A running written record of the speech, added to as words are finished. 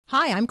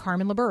Hi, I'm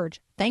Carmen LaBerge.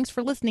 Thanks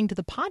for listening to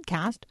the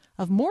podcast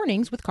of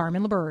Mornings with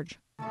Carmen LaBerge.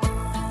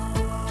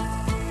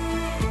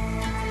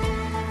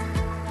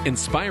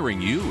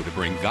 Inspiring you to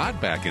bring God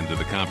back into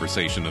the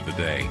conversation of the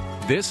day.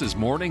 This is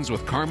Mornings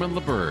with Carmen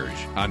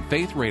LaBerge on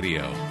Faith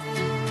Radio.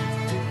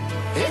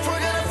 If we're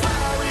gonna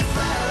fly, we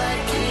fly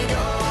like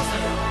eagles,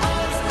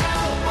 arms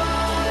out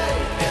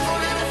wide. If we're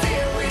gonna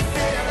fear, we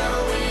fear no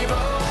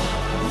evil.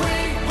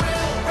 We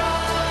will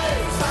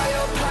rise. By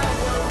your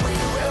power we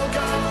will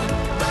go.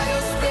 By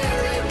your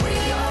spirit we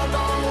are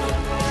bold.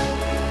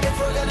 If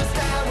we're gonna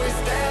stand, we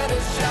stand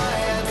as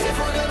giants. If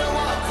we're gonna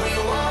walk, we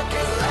walk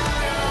as lions.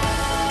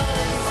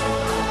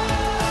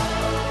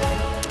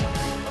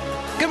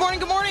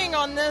 Good morning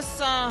on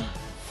this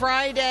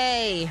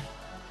Friday.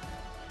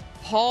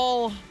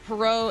 Paul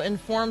Perot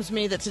informs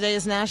me that today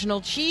is National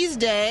Cheese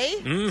Day.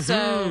 Mm-hmm.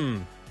 So,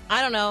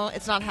 I don't know.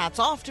 It's not hats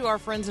off to our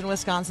friends in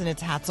Wisconsin.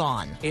 It's hats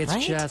on. It's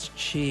right? just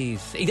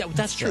cheese. Yeah,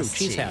 that's true.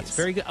 Cheese hats.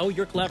 Very good. Oh,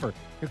 you're clever.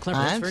 You're clever.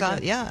 That's very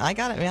good. Yeah, I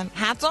got it, man.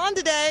 Hats on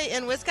today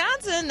in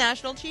Wisconsin.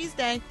 National Cheese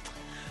Day.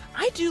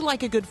 I do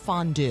like a good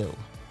fondue.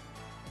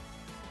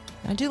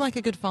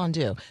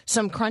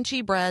 Some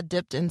crunchy bread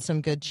dipped in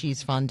some good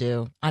cheese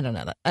fondue. I don't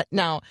know that.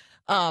 Now,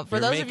 for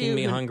those of you making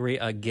me hungry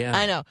again.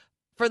 I know.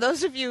 For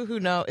those of you who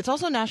know, it's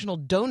also National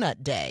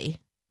Donut Day.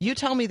 You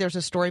tell me there's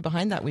a story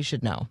behind that we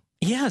should know.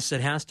 Yes,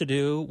 it has to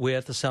do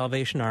with the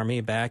Salvation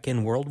Army back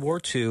in World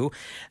War II.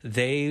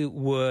 They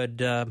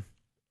would,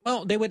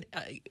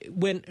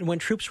 when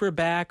troops were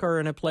back or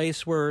in a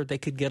place where they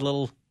could get a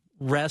little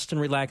rest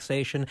and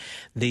relaxation,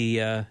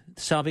 the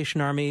Salvation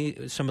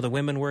Army, some of the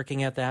women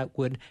working at that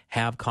would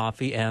have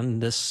coffee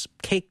and this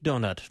cake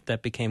donut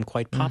that became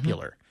quite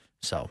popular.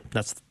 So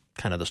that's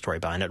kind of the story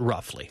behind it,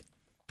 roughly.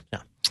 Yeah.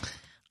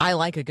 I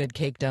like a good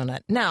cake donut.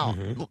 Now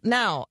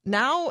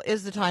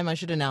is the time I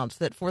should announce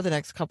that for the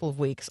next couple of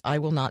weeks, I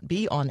will not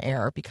be on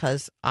air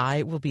because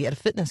I will be at a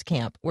fitness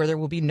camp where there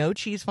will be no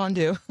cheese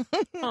fondue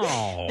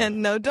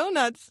and no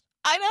donuts.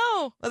 I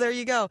know. Well, there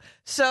you go.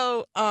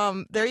 So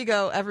there you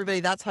go,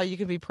 everybody. That's how you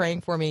can be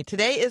praying for me.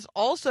 Today is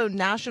also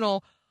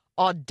National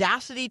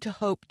Audacity to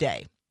Hope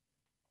Day.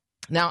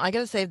 Now, I got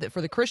to say that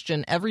for the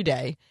Christian, every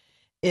day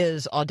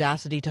is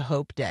Audacity to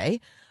Hope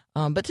Day.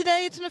 But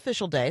today it's an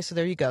official day, so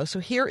there you go. So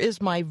here is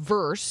my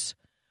verse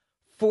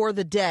for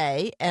the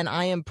day, and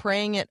I am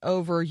praying it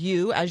over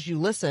you as you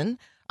listen.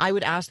 I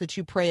would ask that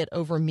you pray it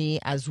over me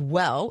as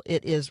well.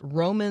 It is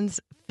Romans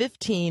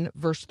 15,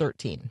 verse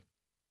 13.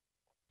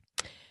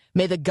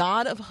 May the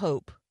God of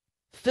hope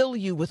fill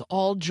you with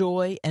all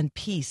joy and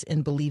peace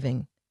in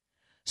believing,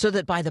 so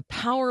that by the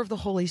power of the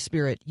Holy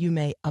Spirit you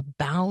may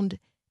abound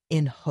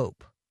in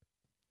hope.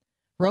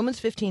 Romans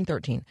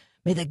 15:13.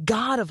 May the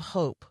God of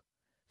hope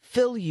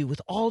fill you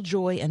with all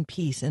joy and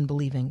peace in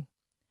believing,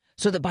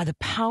 so that by the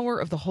power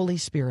of the Holy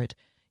Spirit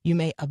you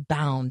may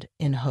abound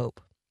in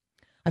hope.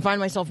 I find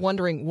myself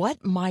wondering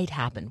what might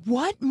happen.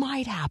 What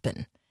might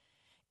happen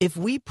if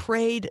we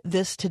prayed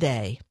this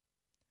today,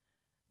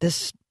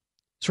 this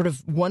sort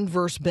of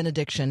one-verse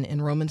benediction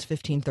in Romans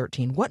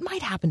 15:13. What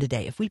might happen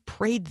today if we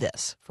prayed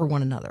this for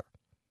one another?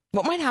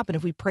 What might happen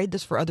if we prayed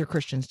this for other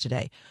Christians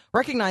today?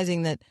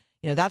 Recognizing that,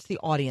 that's the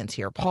audience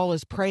here. Paul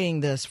is praying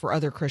this for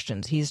other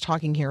Christians. He's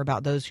talking here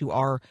about those who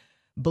are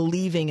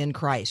believing in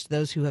Christ,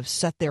 those who have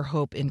set their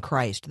hope in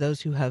Christ,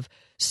 those who have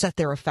set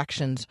their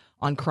affections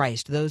on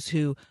Christ, those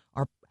who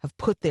have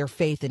put their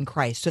faith in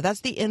Christ. So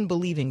that's the in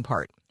believing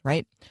part,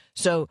 right?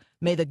 So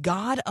may the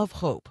God of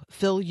hope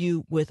fill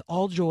you with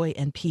all joy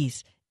and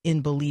peace in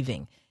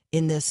believing,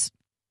 in this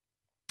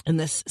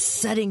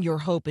setting your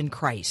hope in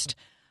Christ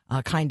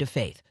kind of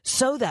faith,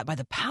 so that by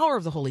the power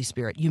of the Holy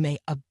Spirit you may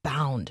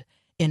abound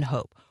in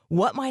hope.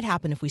 What might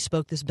happen if we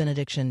spoke this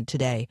benediction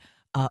today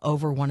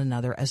over one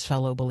another as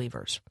fellow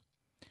believers?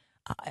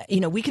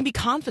 We can be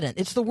confident.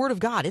 It's the Word of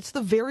God. It's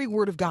the very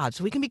Word of God.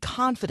 So we can be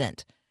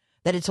confident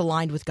that it's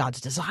aligned with God's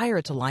desire.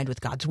 It's aligned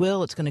with God's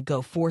will. It's going to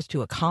go forth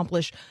to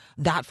accomplish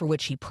that for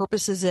which He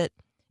purposes it.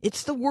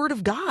 It's the Word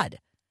of God.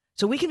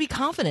 So we can be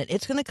confident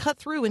it's going to cut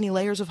through any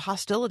layers of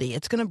hostility.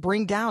 It's going to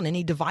bring down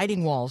any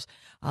dividing walls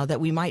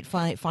that we might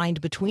find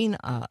between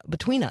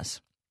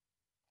us.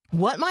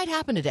 What might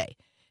happen today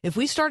if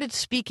we started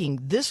speaking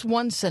this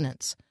one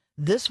sentence,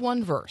 this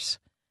one verse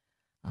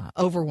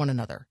over one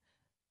another?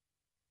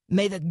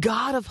 May the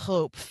God of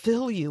hope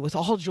fill you with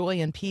all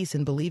joy and peace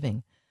in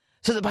believing,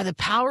 so that by the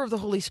power of the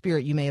Holy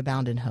Spirit you may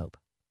abound in hope.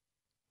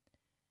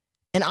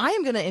 And I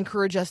am going to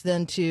encourage us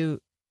then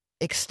to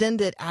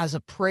extend it as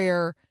a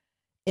prayer,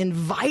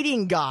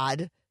 inviting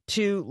God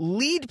to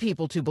lead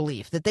people to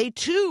belief, that they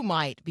too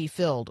might be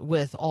filled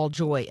with all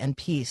joy and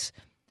peace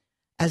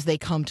as they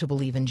come to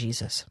believe in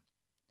Jesus.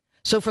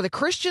 So for the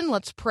Christian,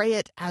 let's pray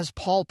it as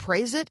Paul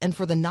prays it. And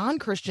for the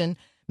non-Christian,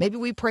 maybe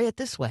we pray it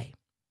this way.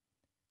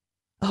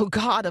 Oh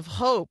God of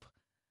hope,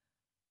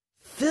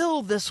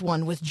 fill this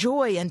one with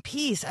joy and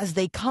peace as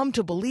they come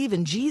to believe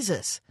in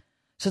Jesus,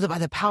 so that by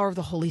the power of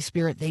the Holy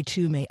Spirit, they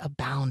too may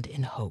abound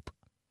in hope.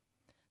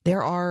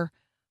 There are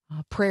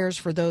prayers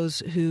for those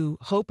who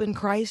hope in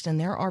Christ, and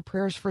there are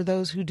prayers for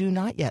those who do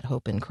not yet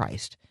hope in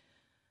Christ.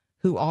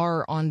 who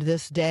are on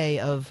this day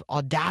of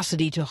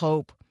audacity to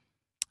hope,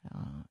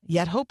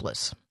 yet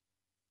hopeless.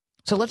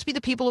 So let's be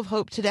the people of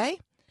hope today.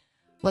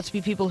 Let's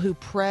be people who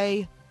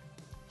pray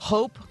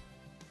hope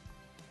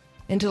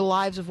into the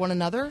lives of one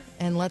another,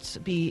 and let's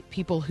be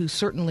people who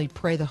certainly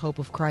pray the hope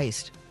of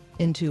Christ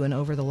into and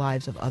over the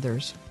lives of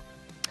others.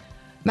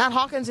 Matt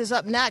Hawkins is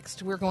up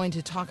next. We're going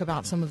to talk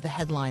about some of the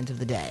headlines of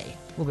the day.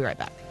 We'll be right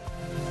back.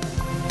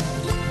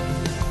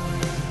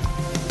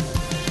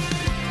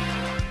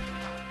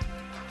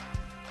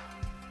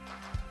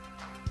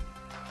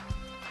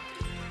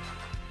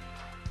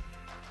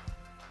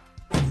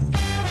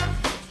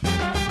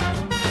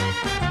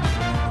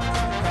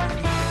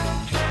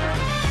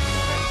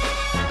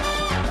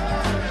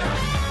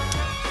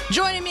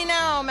 Joining me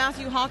now,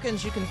 Matthew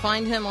Hawkins. You can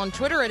find him on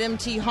Twitter at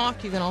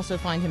MTHawk. You can also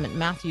find him at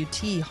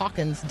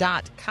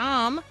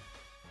MatthewTHawkins.com.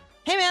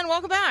 Hey, man,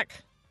 welcome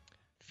back.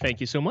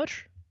 Thank you so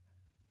much.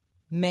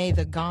 May the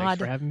Thanks God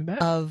for having me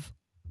back. of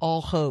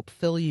all hope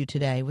fill you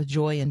today with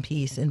joy and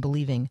peace in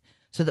believing,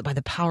 so that by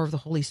the power of the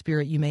Holy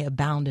Spirit you may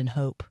abound in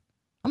hope.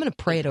 I'm going to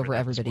pray it over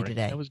everybody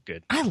today. That was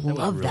good. I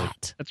love really,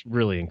 that. That's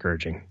really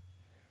encouraging.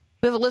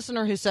 We have a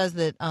listener who says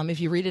that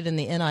if you read it in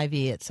the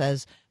NIV, it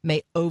says,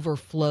 may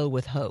overflow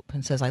with hope,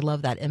 and says, I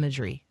love that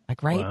imagery.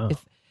 Like, right? Wow.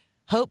 If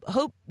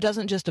hope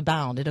doesn't just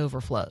abound, it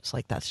overflows.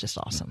 Like, that's just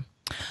awesome.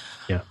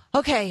 Yeah.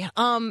 Okay.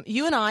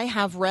 You and I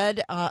have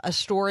read a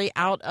story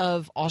out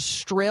of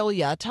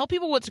Australia. Tell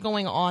people what's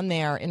going on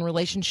there in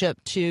relationship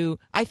to,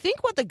 I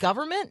think, what the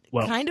government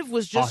kind of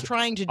was just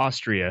trying to...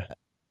 Austria.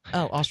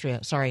 Oh,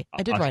 Austria. Sorry.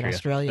 I did write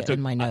Australia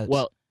in my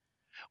notes.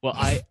 Well,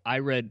 I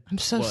read... I'm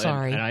so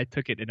sorry. And I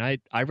took it, and I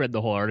read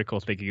the whole article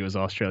thinking it was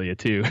Australia,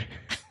 too.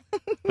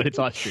 But it's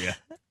Austria.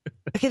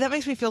 Okay, that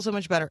makes me feel so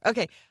much better.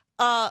 Okay,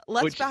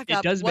 let's back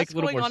up. It does What's make a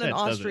little going more on sense, in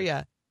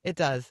Austria? It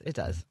does.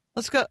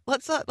 Let's go.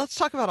 Let's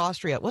talk about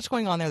Austria. What's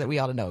going on there that we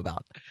ought to know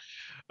about?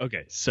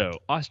 Okay, so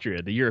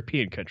Austria, the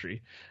European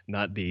country,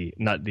 not the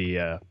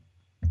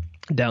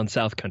down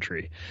south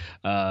country.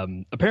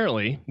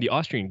 Apparently, the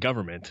Austrian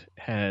government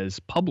has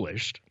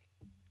published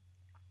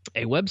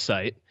a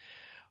website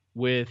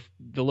with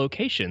the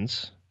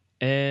locations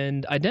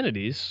and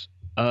identities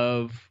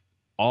of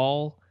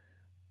all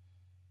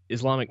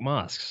Islamic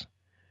mosques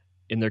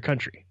in their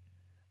country.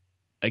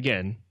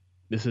 Again,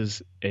 this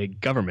is a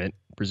government,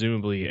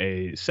 presumably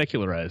a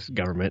secularized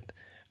government,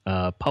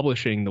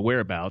 publishing the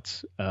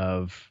whereabouts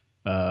of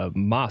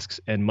mosques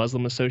and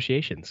Muslim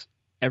associations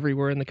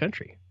everywhere in the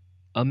country.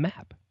 A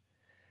map.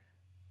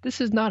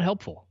 This is not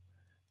helpful.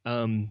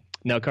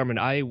 Now, Carmen,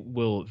 I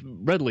will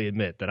readily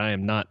admit that I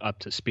am not up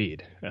to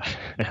speed.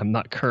 I'm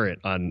not current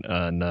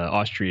on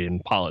Austrian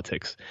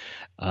politics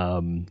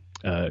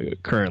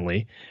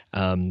currently,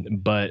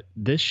 but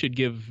this should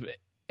give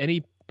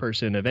any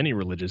person of any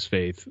religious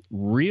faith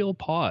real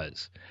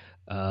pause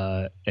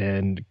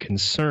and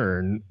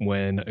concern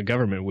when a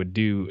government would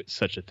do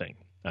such a thing.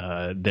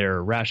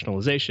 Their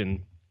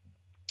rationalization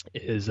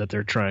is that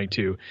they're trying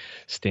to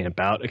stamp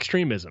out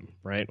extremism,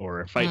 right,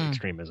 or fight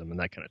extremism and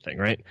that kind of thing,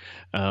 right,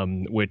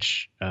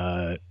 which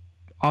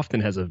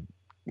often has a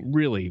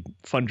really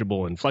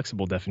fungible and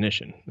flexible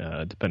definition,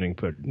 depending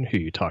on who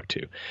you talk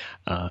to.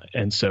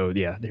 And so,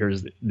 yeah,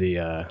 here's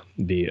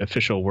the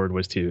official word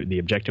was the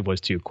objective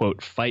was to,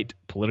 quote, fight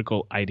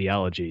political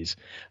ideologies,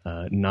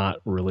 not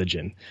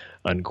religion,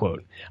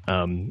 unquote,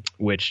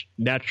 which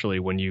naturally,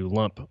 when you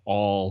lump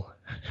all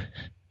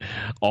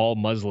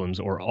Muslims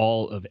or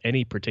all of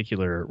any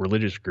particular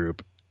religious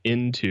group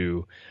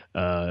into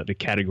the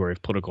category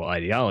of political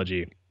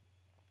ideology,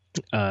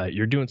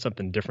 you're doing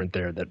something different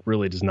there that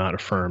really does not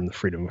affirm the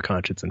freedom of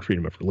conscience and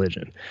freedom of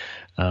religion.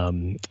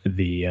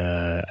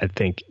 I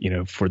think,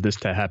 for this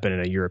to happen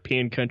in a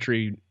European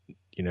country,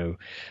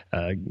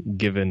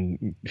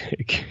 given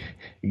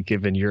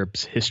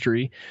Europe's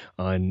history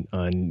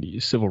on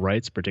civil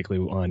rights,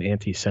 particularly on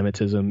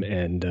anti-Semitism,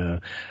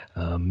 and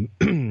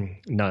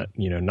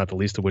not the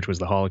least of which was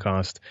the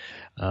Holocaust,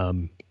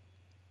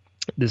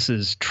 this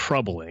is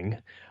troubling,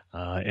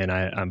 and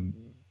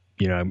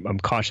I'm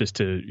cautious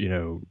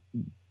to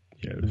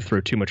throw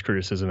too much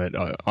criticism at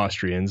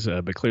Austrians,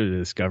 but clearly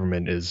this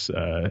government is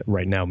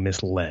right now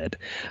misled,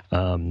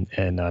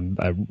 and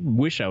I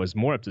wish I was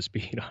more up to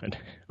speed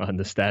on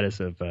the status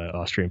of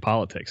Austrian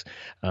politics.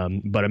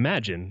 But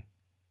imagine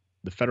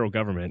the federal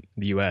government,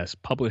 the U.S.,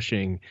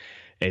 publishing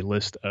a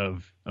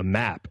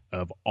map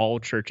of all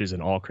churches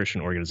and all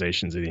Christian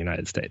organizations in the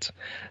United States.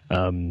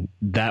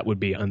 That would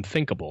be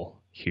unthinkable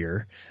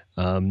here.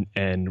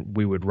 And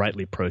we would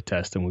rightly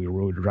protest, and we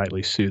would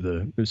rightly sue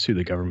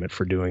the government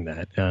for doing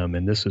that.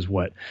 And this is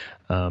what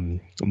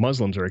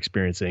Muslims are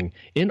experiencing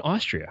in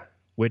Austria,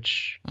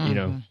 which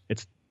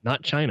it's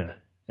not China,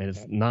 and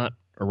it's not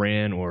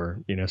Iran or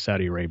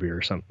Saudi Arabia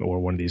or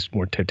one of these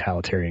more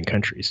totalitarian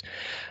countries.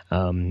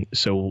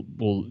 So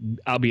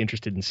I'll be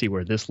interested in see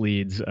where this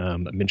leads.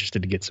 I'm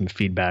interested to get some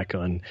feedback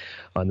on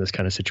this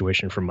kind of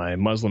situation from my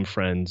Muslim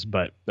friends,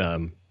 but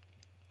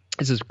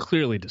This is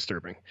clearly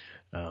disturbing,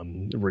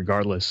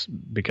 regardless,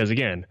 because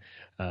again,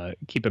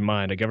 keep in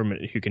mind, a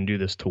government who can do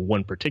this to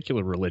one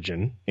particular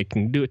religion, it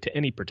can do it to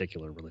any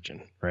particular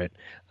religion, right?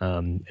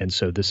 And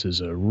so this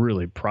is a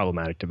really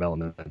problematic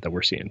development that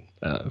we're seeing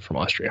from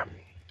Austria.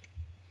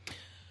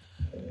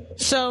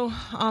 So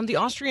the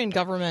Austrian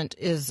government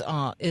is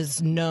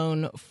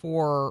known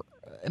for,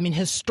 I mean,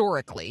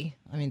 historically,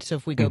 I mean, so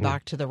if we go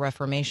back to the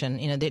Reformation,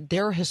 you know,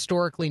 they're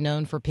historically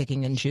known for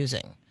picking and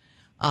choosing.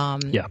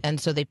 And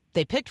so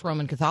they picked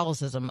Roman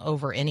Catholicism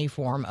over any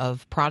form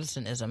of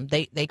Protestantism.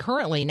 They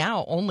currently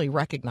now only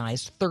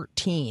recognize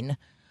 13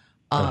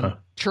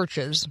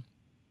 churches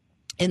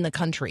in the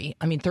country.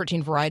 I mean,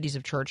 13 varieties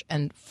of church,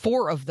 and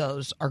 4 of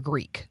those are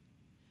Greek,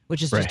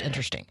 which is just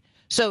interesting.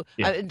 So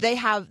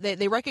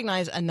they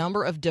recognize a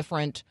number of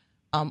different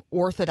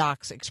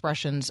Orthodox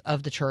expressions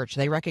of the church.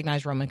 They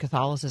recognize Roman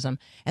Catholicism,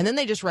 and then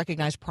they just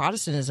recognize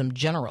Protestantism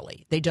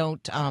generally. They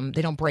don't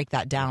break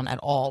that down at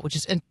all, which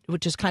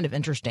is kind of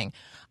interesting.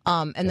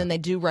 Then they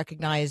do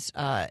recognize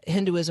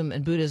Hinduism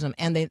and Buddhism,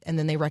 and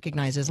then they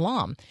recognize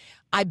Islam.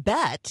 I'd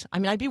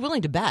be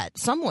willing to bet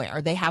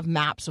somewhere they have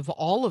maps of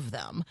all of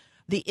them.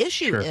 The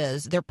issue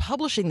is they're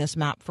publishing this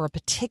map for a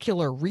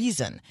particular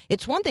reason.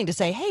 It's one thing to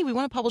say, hey, we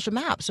want to publish a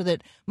map so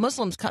that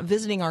Muslims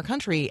visiting our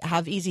country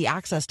have easy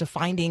access to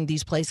finding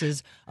these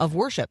places of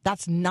worship.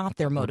 That's not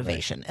their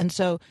motivation. And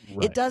so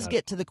it does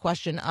get to the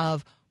question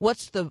of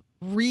what's the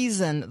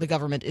reason the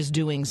government is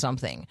doing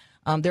something.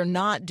 They're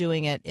not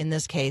doing it in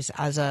this case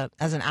as an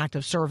act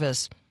of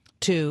service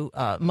to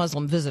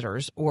Muslim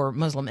visitors or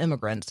Muslim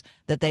immigrants,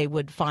 that they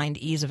would find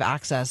ease of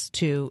access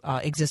to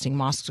existing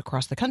mosques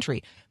across the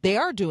country. They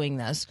are doing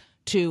this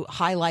to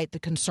highlight the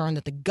concern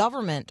that the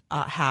government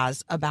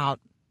has about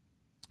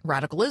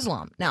radical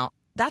Islam. Now,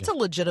 that's a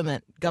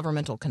legitimate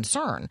governmental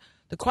concern.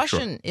 The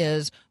question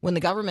is, when the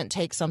government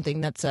takes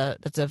something that's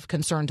of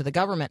concern to the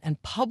government and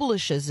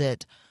publishes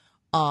it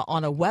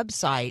on a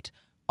website,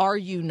 are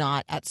you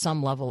not at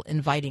some level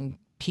inviting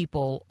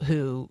people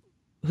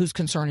whose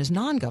concern is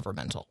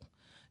non-governmental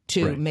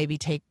to maybe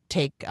take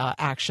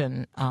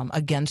action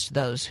against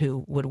those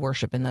who would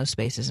worship in those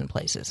spaces and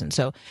places? And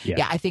so,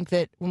 I think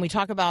that when we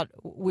talk about,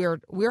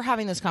 we're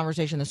having this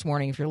conversation this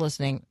morning, if you're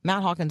listening,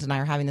 Matt Hawkins and I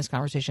are having this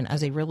conversation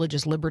as a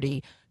religious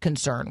liberty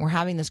concern. We're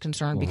having this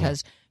concern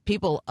because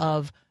people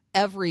of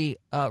every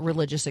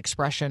religious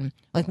expression,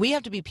 like, we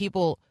have to be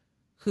people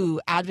who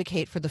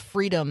advocate for the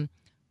freedom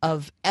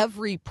of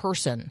every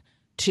person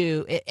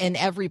to, in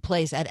every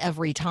place at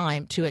every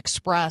time, to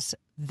express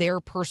their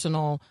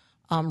personal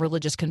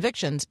religious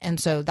convictions. And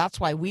so that's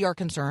why we are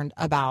concerned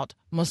about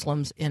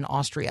Muslims in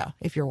Austria,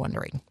 if you're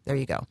wondering. There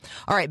you go.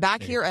 All right,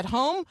 back here at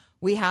home,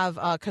 we have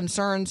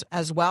concerns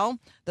as well.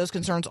 Those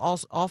concerns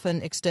also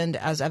often extend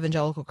as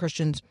evangelical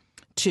Christians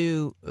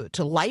to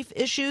life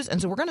issues. And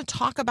so we're going to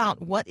talk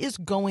about what is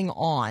going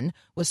on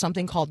with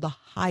something called the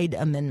Hyde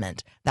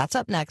Amendment. That's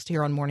up next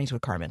here on Mornings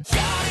with Carmen.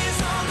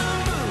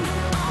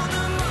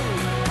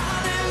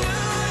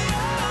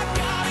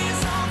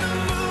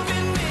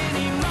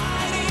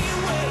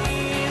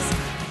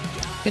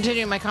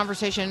 Continuing my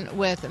conversation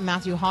with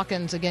Matthew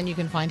Hawkins. Again, you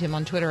can find him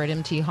on Twitter at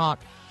MTHawk.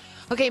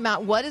 Okay,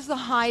 Matt, what is the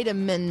Hyde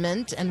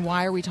Amendment, and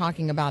why are we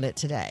talking about it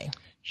today?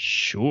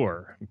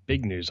 Sure.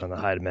 Big news on the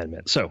Hyde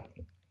Amendment. So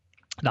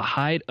the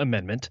Hyde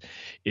Amendment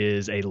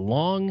is a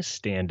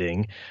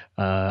long-standing,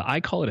 I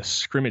call it a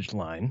scrimmage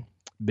line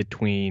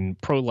between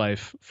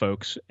pro-life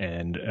folks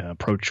and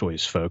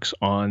pro-choice folks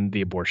on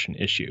the abortion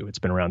issue. It's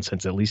been around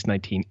since at least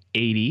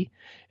 1980.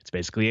 It's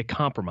basically a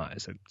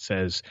compromise. It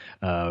says,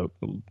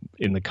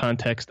 in the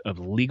context of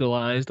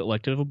legalized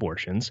elective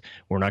abortions,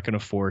 we're not going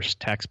to force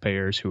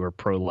taxpayers who are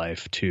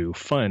pro-life to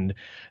fund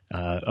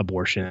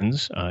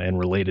abortions and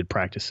related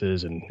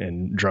practices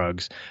and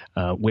drugs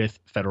with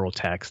federal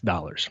tax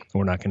dollars.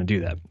 We're not going to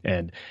do that.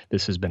 And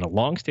this has been a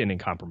longstanding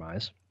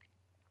compromise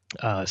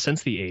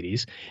since the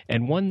 80s,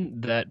 and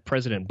one that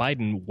President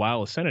Biden,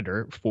 while a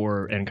senator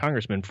and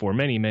congressman for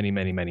many, many,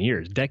 many, many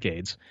years,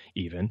 decades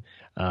even,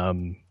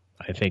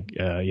 I think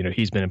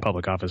he's been in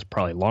public office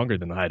probably longer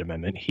than the Hyde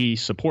Amendment. He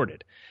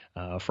supported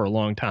for a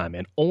long time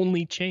and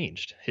only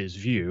changed his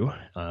view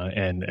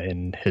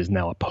and has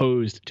now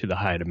opposed to the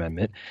Hyde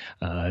Amendment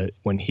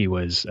when he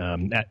was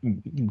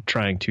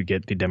trying to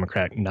get the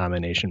Democratic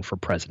nomination for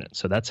president.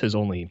 So that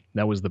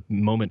was the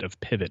moment of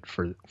pivot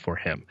for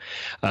him.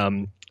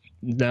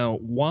 Now,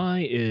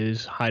 why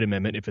is Hyde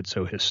Amendment, if it's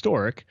so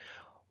historic,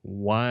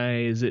 why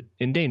is it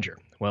in danger?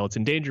 Well, it's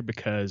in danger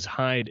because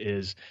Hyde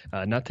is,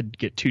 not to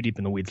get too deep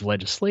in the weeds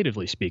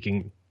legislatively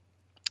speaking,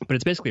 but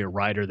it's basically a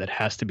rider that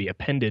has to be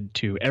appended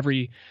to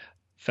every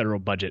federal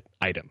budget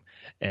item,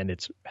 and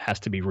it has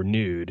to be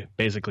renewed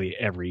basically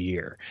every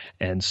year.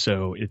 And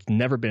so it's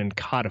never been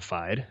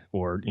codified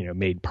or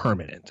made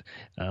permanent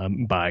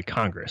by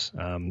Congress.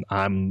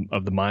 I'm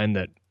of the mind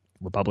that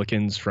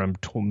Republicans from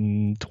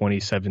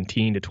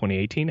 2017 to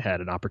 2018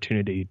 had an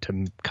opportunity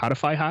to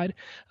codify Hyde,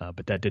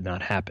 but that did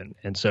not happen.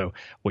 And so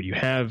what you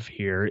have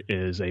here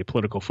is a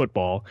political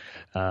football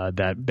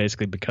that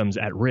basically becomes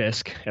at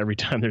risk every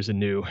time there's a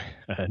new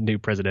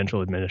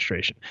presidential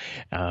administration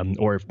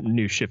or a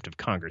new shift of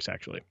Congress,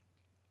 actually.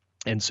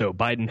 And so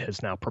Biden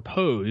has now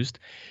proposed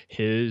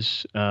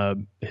his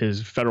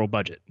federal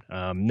budget.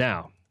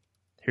 Now,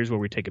 here's where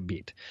we take a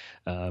beat.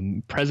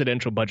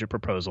 Presidential budget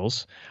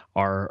proposals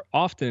are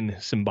often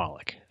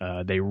symbolic.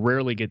 They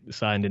rarely get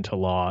signed into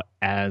law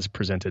as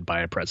presented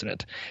by a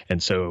president.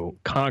 And so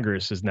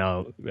Congress is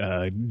now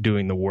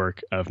doing the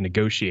work of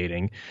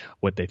negotiating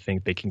what they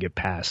think they can get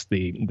past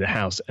the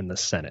House and the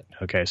Senate.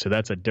 Okay, so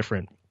that's a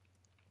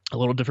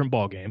little different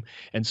ballgame.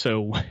 And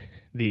so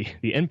the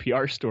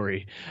NPR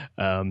story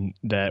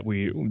that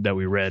we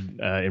read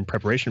in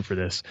preparation for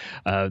this,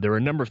 there were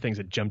a number of things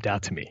that jumped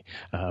out to me,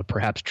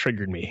 perhaps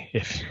triggered me,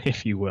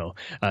 if you will.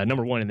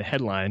 Number one, in the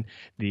headline,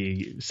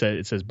 it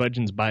says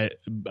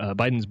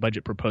Biden's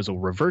budget proposal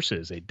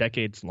reverses a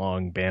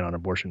decades-long ban on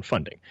abortion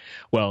funding.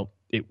 Well,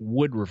 it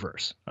would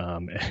reverse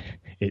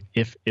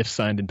if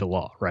signed into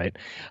law, right?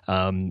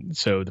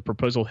 So the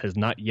proposal has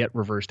not yet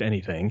reversed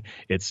anything.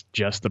 It's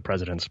just the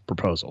president's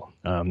proposal.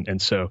 And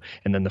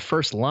then the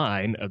first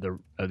line of the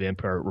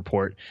NPR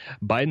report,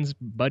 Biden's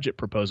budget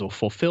proposal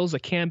fulfills a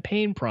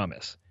campaign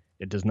promise.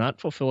 It does not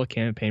fulfill a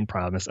campaign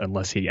promise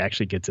unless he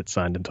actually gets it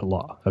signed into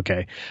law.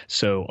 Okay,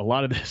 so a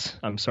lot of this,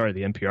 the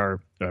NPR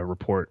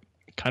report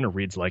kind of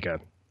reads like a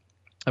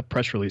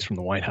press release from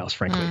the White House,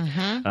 frankly,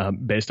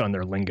 based on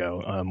their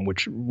lingo,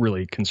 which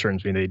really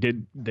concerns me.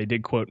 They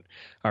did quote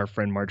our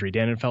friend Marjorie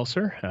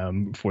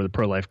Dannenfelser for the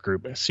pro-life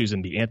group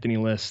Susan B. Anthony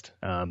list,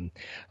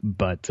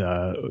 but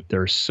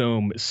there's so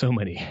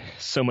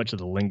much of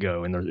the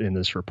lingo in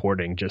this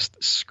reporting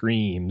just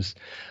screams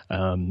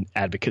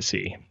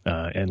advocacy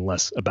and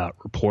less about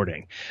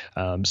reporting.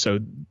 So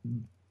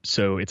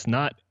it's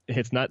not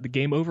the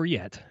game over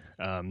yet.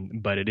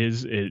 But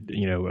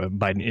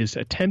Biden is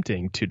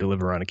attempting to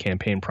deliver on a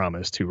campaign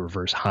promise to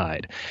reverse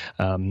Hyde.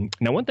 Now,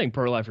 one thing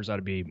pro-lifers ought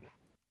to be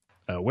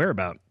aware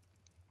about,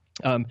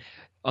 on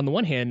the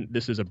one hand,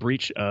 this is a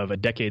breach of a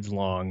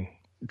decades-long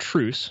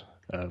truce,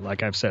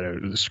 like I've said,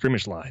 a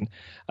scrimmage line.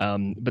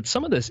 But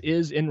some of this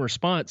is in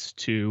response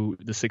to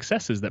the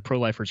successes that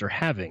pro-lifers are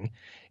having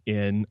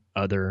in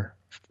other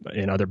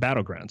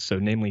battlegrounds. So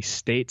namely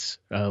state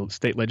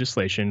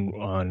legislation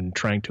on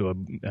trying to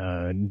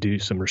do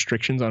some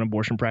restrictions on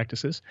abortion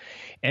practices,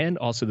 and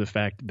also the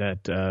fact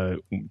that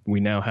we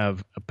now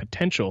have a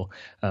potential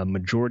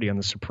majority on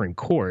the Supreme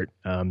Court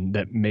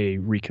that may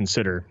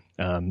reconsider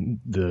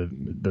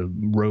the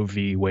Roe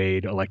v.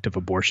 Wade elective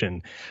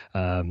abortion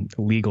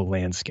legal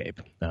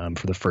landscape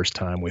for the first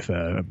time with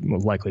a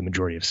likely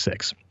majority of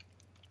 6.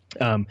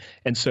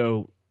 And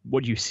so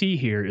what you see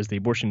here is the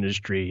abortion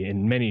industry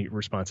in many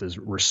responses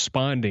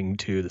responding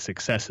to the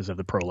successes of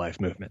the pro-life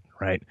movement,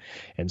 right?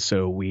 And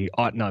so we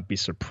ought not be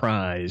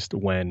surprised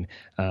when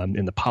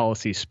in the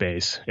policy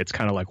space, it's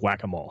kind of like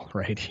whack-a-mole,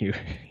 right? You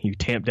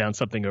tamp down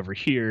something over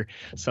here,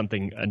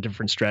 a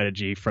different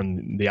strategy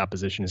from the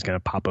opposition is going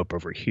to pop up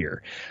over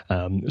here.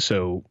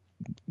 So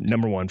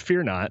number one,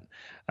 fear not.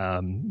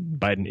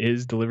 Biden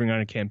is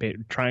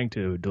trying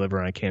to deliver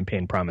on a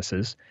campaign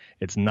promises.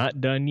 It's not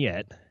done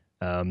yet.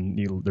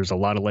 There's a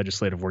lot of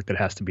legislative work that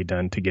has to be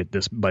done to get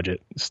this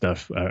budget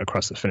stuff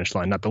across the finish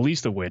line, not the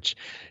least of which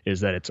is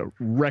that it's a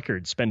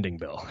record spending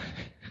bill.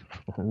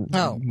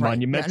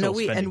 Monumental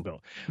spending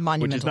bill.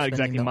 Which is not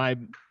exactly my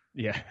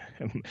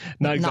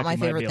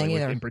favorite thing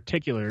either. In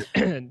particular,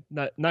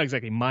 not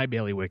exactly my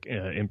bailiwick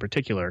in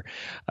particular,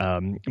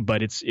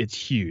 but it's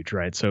huge,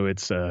 right? So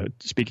it's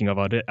speaking of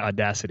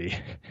audacity,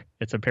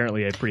 it's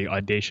apparently a pretty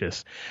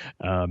audacious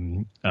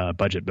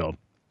budget bill.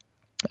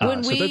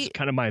 So that's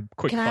kind of my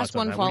quick thoughts on that. Can I ask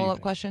one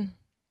follow-up question?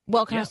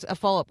 Well, can I ask a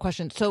follow-up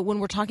question? So when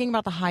we're talking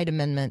about the Hyde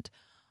Amendment,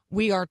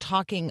 we are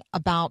talking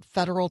about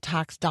federal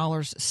tax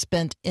dollars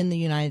spent in the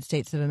United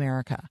States of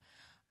America.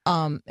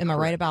 Am I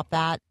right about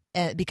that?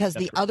 Because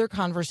the other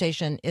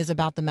conversation is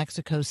about the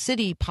Mexico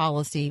City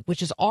policy,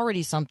 which is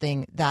already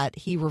something that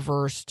he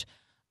reversed.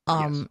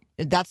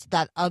 That's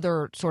that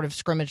other sort of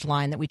scrimmage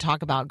line that we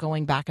talk about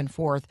going back and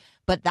forth.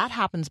 But that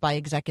happens by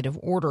executive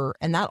order,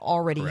 and that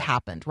already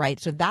happened, right?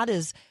 So that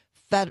is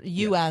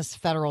U.S.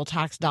 federal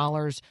tax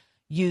dollars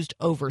used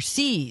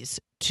overseas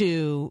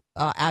to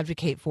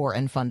advocate for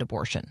and fund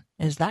abortion.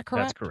 Is that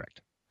correct? That's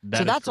correct.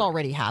 That's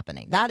already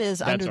happening. That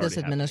is under this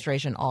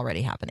administration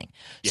already happening.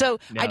 Yeah. So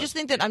I just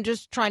think that I'm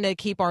just trying to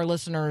keep our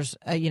listeners,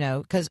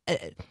 because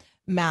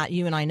Matt,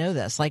 you and I know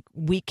this, like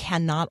we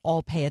cannot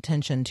all pay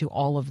attention to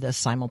all of this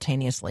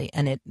simultaneously,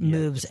 and it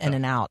moves in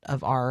and out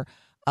of our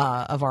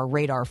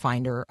radar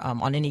finder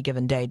on any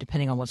given day,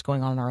 depending on what's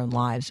going on in our own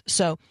lives.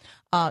 So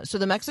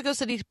the Mexico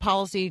City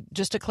policy,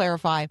 just to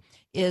clarify,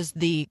 is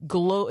the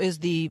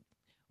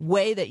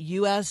way that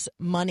U.S.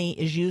 money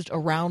is used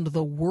around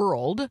the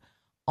world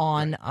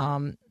on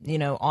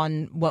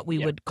on what we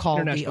would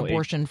call the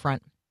abortion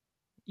front.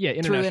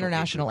 international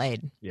international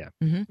aid. aid. Yeah.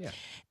 Mm-hmm. Yeah.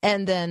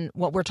 And then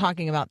what we're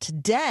talking about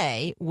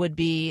today would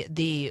be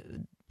the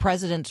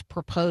president's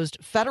proposed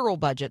federal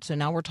budget. So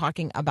now we're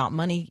talking about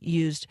money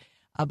used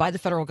by the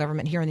federal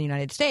government here in the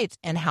United States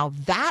and how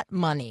that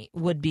money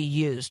would be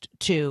used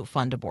to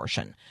fund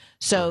abortion.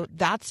 So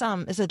that's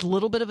is a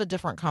little bit of a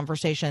different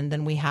conversation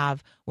than we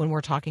have when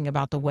we're talking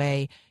about the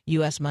way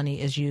U.S.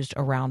 money is used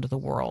around the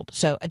world.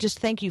 So I just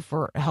thank you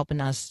for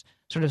helping us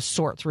sort of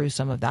sort through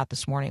some of that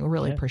this morning. We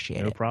really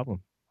appreciate it. No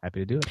problem. Happy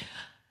to do it.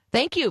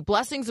 Thank you.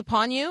 Blessings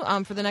upon you.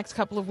 For the next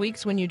couple of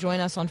weeks, when you join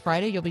us on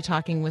Friday, you'll be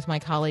talking with my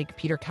colleague,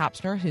 Peter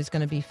Kapsner, who's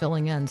going to be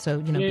filling in. So,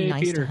 Yay, be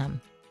nice Peter. to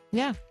him.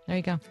 Yeah, there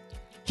you go.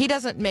 He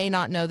may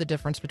not know the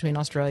difference between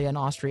Australia and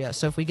Austria.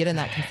 So if we get in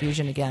that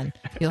confusion again,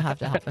 you'll have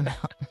to help him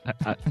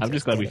out. I'm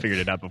just glad we figured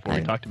it out before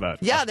we talked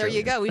about Yeah, Australia. there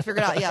you go. We figured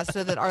out,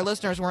 so that our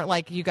listeners weren't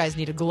like, you guys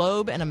need a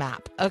globe and a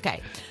map.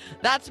 Okay.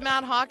 That's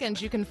Matt Hawkins.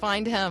 You can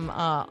find him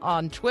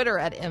on Twitter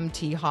at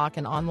MTHawk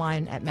and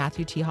online at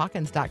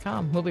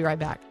MatthewTHawkins.com. We'll be right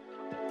back.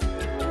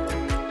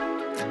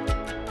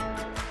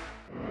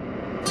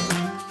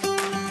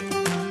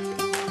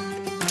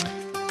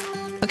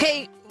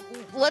 Okay,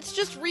 let's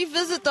just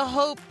revisit the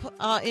hope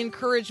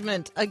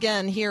encouragement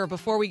again here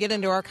before we get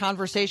into our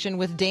conversation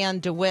with Dan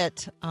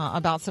DeWitt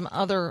about some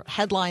other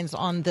headlines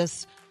on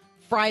this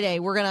Friday.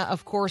 We're going to,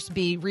 of course,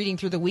 be reading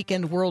through the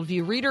Weekend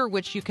Worldview Reader,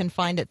 which you can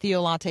find at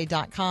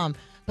theolatte.com.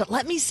 But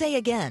let me say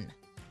again,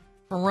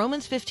 from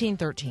Romans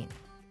 15:13,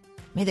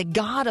 may the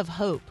God of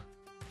hope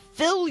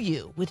fill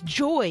you with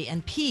joy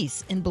and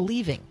peace in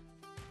believing,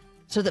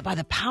 so that by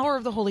the power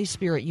of the Holy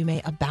Spirit you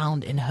may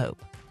abound in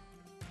hope.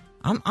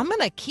 I'm going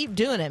to keep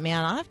doing it,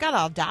 man. I've got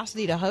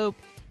audacity to hope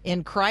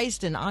in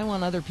Christ, and I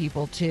want other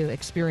people to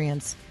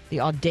experience the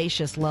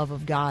audacious love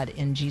of God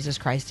in Jesus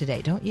Christ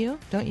today. Don't you?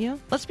 Don't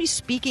you? Let's be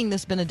speaking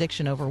this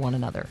benediction over one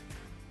another.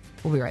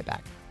 We'll be right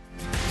back.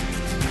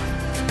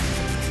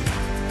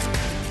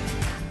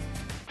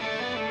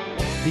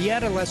 The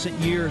adolescent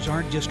years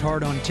aren't just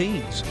hard on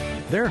teens.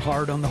 They're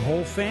hard on the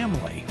whole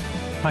family.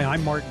 Hi,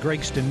 I'm Mark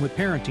Gregston with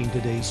Parenting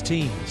Today's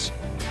Teens.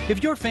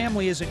 If your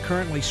family isn't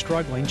currently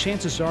struggling,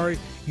 chances are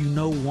you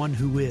know one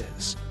who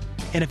is.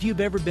 And if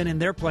you've ever been in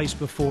their place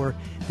before,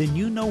 then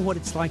you know what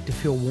it's like to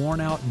feel worn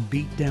out and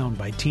beat down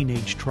by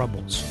teenage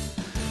troubles.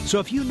 So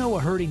if you know a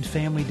hurting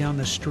family down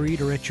the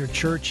street or at your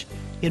church,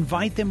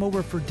 invite them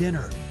over for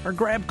dinner or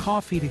grab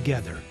coffee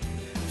together.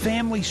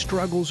 Family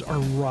struggles are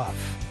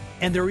rough,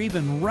 and they're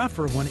even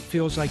rougher when it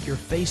feels like you're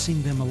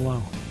facing them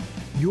alone.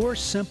 Your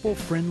simple,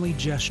 friendly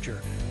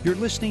gesture, your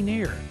listening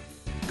ear,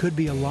 could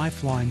be a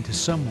lifeline to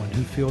someone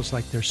who feels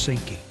like they're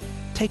sinking.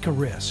 Take a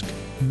risk.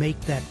 Make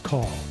that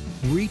call.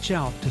 Reach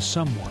out to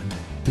someone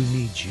who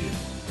needs you.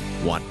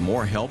 Want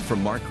more help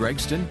from Mark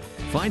Gregston?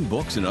 Find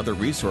books and other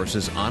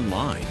resources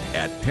online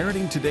at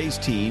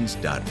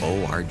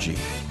parentingtodaysteens.org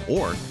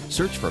or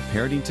search for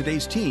Parenting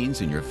Today's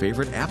Teens in your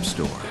favorite app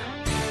store.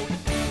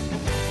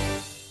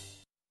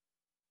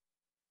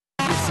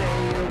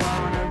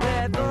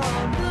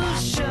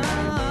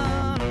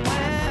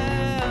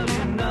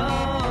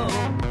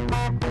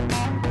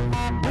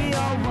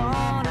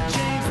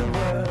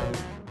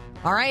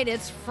 All right,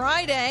 it's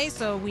Friday,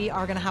 so we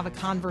are going to have a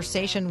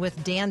conversation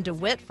with Dan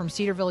DeWitt from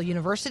Cedarville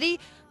University.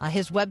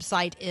 His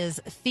website is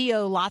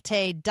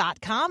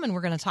theolatte.com, and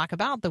we're going to talk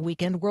about the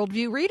Weekend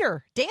Worldview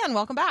Reader. Dan,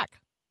 welcome back.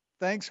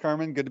 Thanks,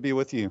 Carmen. Good to be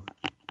with you.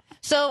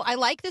 So I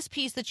like this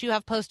piece that you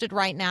have posted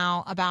right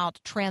now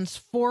about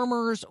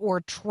transformers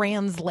or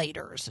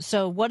translators.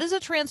 So what is a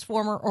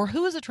transformer, or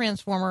who is a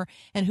transformer,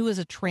 and who is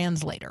a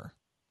translator?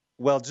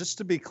 Well, just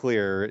to be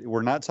clear,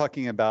 we're not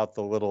talking about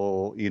the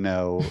little,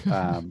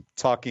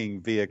 talking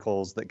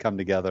vehicles that come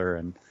together.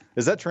 And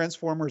is that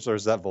Transformers or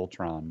is that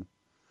Voltron?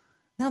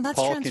 No, that's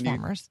Paul,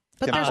 Transformers.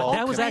 can there's Paul- all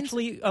That was kinds-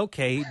 actually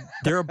okay.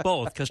 They're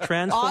both, because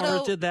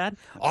Transformers did that.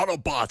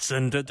 Autobots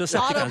and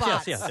Decepticons.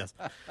 Autobots. Yes.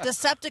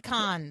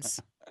 Decepticons.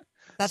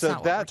 That's so not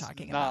what that's we're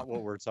talking not about.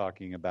 what we're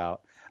talking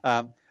about.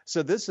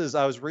 So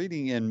I was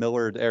reading in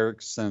Millard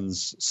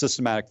Erickson's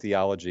Systematic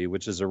Theology,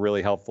 which is a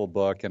really helpful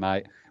book. And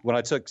when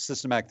I took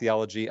Systematic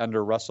Theology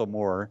under Russell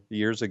Moore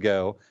years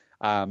ago,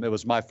 it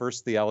was my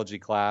first theology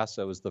class.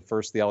 It was the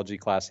first theology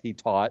class he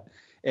taught.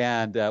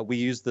 And we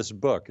used this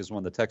book as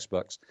one of the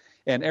textbooks.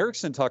 And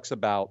Erickson talks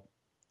about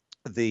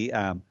the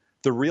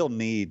real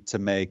need to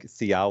make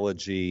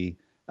theology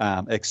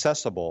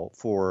accessible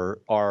for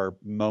our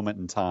moment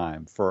in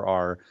time,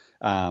 for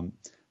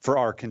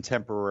our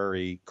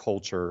contemporary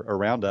culture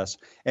around us.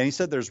 And he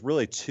said there's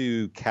really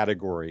two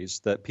categories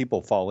that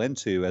people fall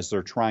into as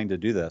they're trying to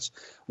do this.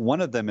 One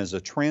of them is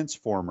a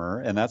transformer,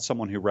 and that's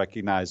someone who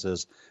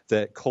recognizes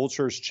that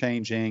culture's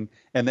changing,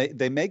 and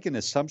they make an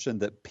assumption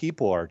that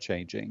people are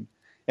changing.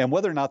 And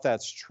whether or not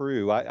that's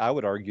true, I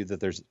would argue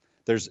that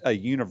there's a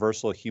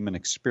universal human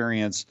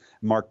experience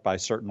marked by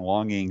certain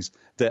longings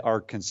that are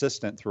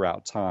consistent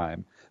throughout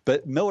time.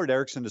 But Millard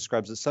Erickson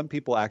describes that some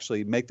people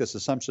actually make this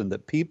assumption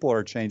that people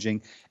are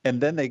changing,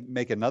 and then they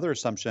make another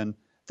assumption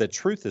that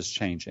truth is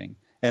changing.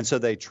 And so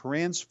they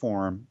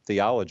transform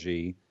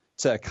theology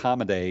to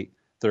accommodate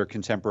their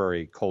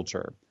contemporary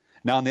culture.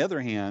 Now, on the other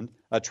hand,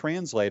 a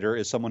translator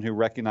is someone who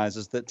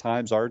recognizes that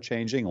times are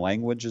changing,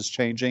 language is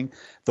changing,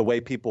 the way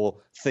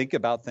people think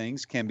about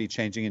things can be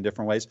changing in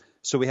different ways.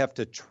 So we have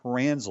to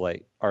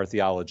translate our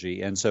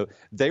theology. And so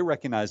they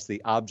recognize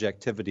the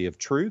objectivity of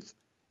truth,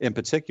 in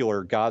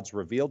particular, God's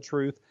revealed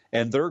truth.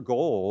 And their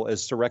goal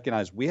is to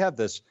recognize we have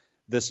this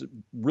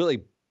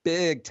really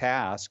big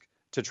task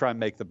to try and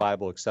make the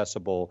Bible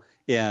accessible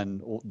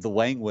in the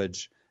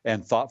language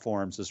and thought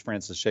forms, as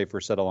Francis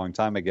Schaeffer said a long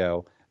time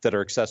ago, that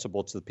are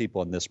accessible to the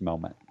people in this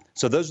moment.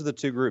 So those are the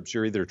two groups.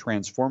 You're either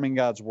transforming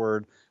God's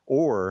word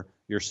or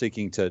you're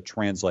seeking to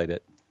translate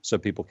it so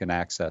people can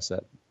access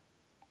it.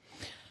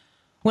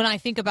 When I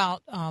think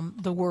about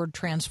the word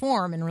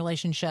transform in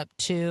relationship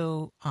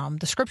to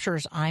the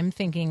scriptures, I'm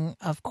thinking,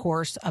 of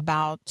course,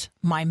 about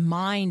my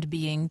mind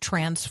being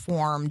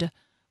transformed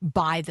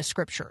by the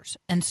scriptures.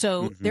 And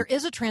so there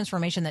is a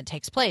transformation that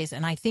takes place.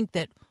 And I think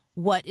that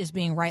what is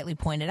being rightly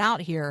pointed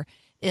out here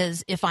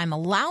is if I'm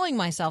allowing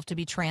myself to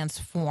be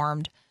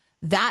transformed,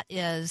 that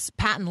is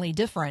patently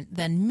different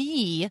than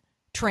me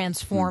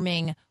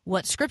transforming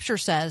what Scripture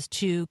says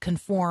to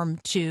conform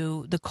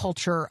to the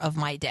culture of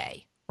my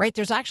day, right?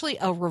 There's actually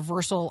a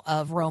reversal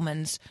of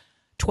Romans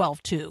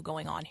 12:2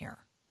 going on here.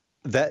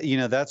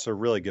 That's a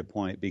really good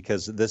point,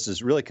 because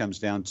this really comes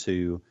down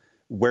to,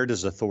 where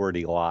does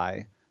authority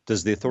lie?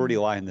 Does the authority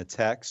lie in the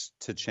text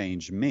to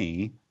change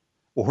me,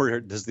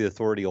 or does the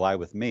authority lie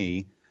with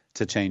me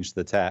to change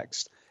the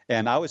text?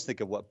 And I always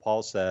think of what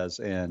Paul says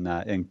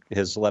in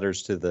his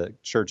letters to the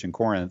church in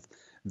Corinth,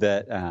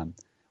 that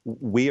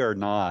we are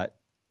not,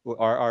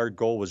 our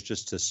goal was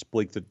just to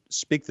speak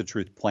the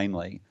truth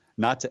plainly,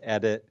 not to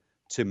edit,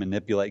 to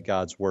manipulate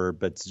God's word,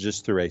 but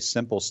just through a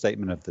simple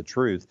statement of the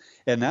truth.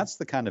 And that's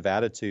the kind of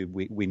attitude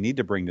we need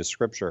to bring to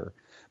Scripture.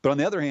 But on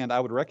the other hand, I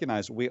would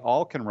recognize we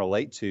all can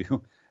relate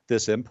to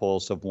this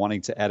impulse of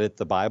wanting to edit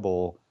the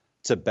Bible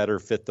to better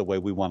fit the way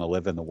we want to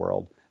live in the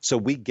world. So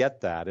we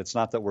get that. It's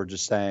not that we're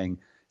just saying,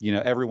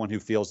 everyone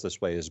who feels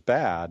this way is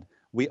bad.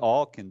 We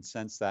all can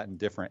sense that in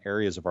different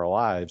areas of our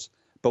lives,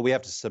 but we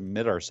have to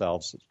submit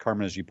ourselves,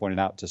 Carmen, as you pointed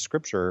out, to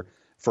Scripture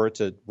for it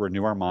to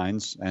renew our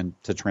minds and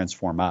to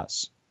transform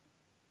us.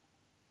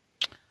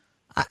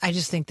 I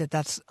just think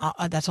that's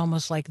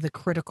almost like the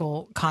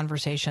critical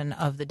conversation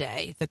of the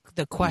day,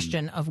 the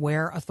question of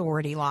where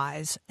authority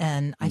lies.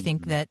 And I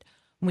think that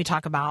when we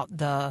talk about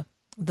the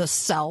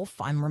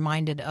self, I'm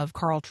reminded of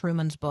Carl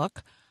Trueman's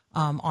book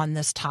on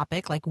this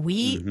topic. Like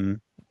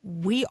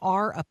we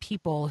are a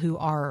people who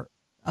are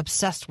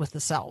obsessed with the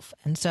self.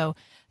 And so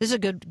this is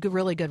a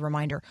really good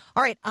reminder.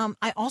 All right.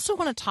 I also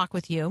want to talk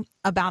with you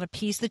about a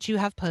piece that you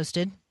have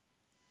posted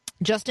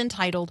just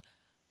entitled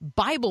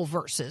Bible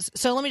Verses.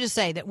 So let me just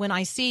say that when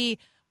I see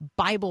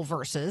Bible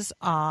verses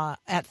at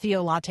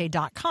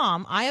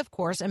theolatte.com, I, of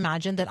course,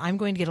 imagine that I'm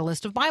going to get a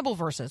list of Bible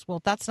verses.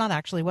 Well, that's not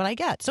actually what I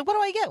get. So what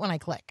do I get when I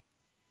click?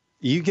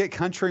 You get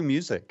country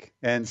music.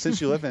 And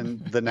since you live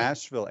in the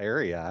Nashville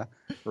area,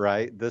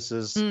 right, this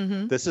is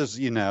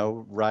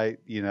right,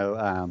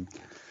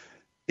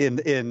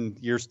 in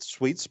your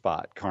sweet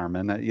spot,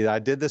 Carmen. I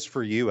did this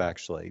for you,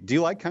 actually. Do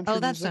you like country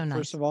music, so nice.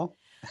 First of all?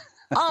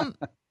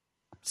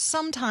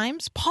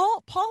 Sometimes.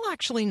 Paul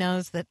actually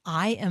knows that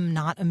I am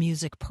not a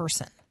music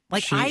person.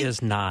 Like she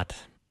is not.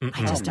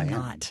 I just am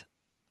not.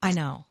 I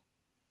know.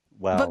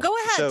 Well, but go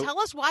ahead. Tell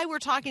us why we're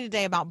talking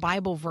today about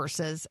Bible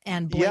verses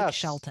and Blake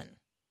Shelton.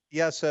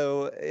 Yeah,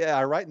 so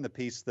I write in the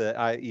piece that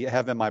I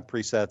have in my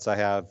presets. I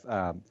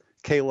have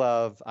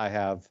K-Love, I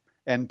have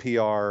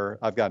NPR,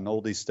 I've got an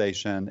oldie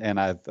station, and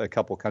I have a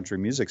couple country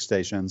music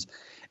stations.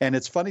 And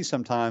it's funny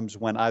sometimes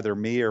when either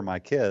me or my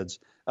kids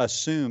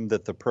assume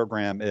that the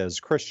program is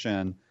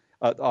Christian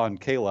on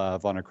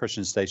K-Love, on a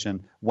Christian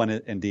station, when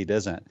it indeed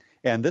isn't.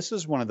 And this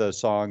is one of those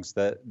songs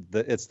that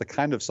it's the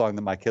kind of song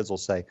that my kids will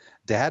say,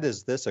 "Dad,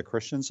 is this a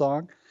Christian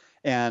song?"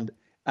 And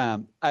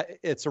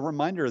it's a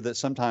reminder that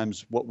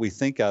sometimes what we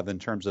think of in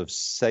terms of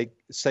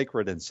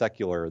sacred and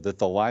secular, that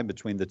the line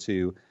between the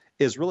two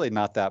is really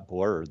not that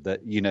blurred,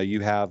 that,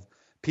 you have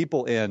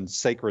people in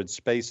sacred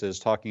spaces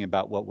talking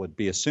about what would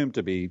be assumed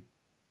to be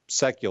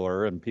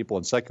secular, and people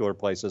in secular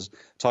places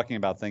talking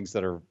about things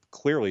that are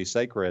clearly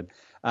sacred,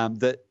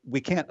 that we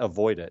can't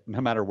avoid it,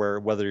 no matter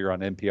whether you're on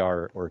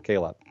NPR or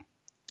K-Love.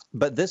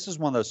 But this is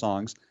one of those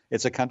songs.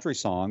 It's a country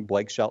song.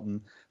 Blake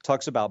Shelton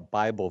talks about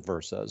Bible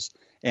verses,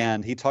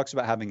 and he talks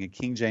about having a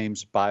King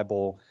James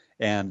Bible,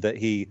 and that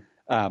he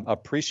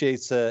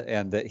appreciates it,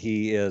 and that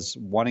he is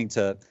wanting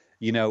to,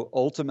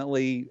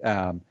 ultimately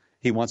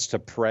he wants to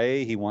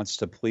pray, he wants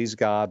to please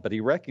God, but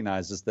he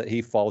recognizes that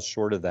he falls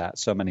short of that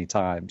so many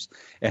times.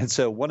 And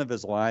so one of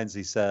his lines,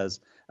 he says,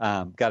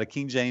 got a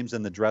King James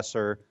in the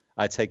dresser,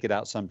 I take it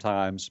out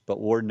sometimes,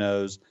 but Lord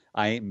knows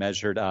I ain't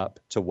measured up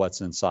to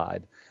what's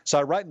inside. So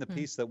I write in the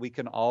piece that we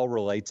can all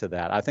relate to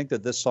that. I think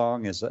that this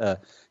song is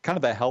kind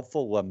of a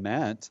helpful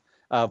lament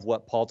of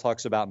what Paul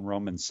talks about in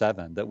Romans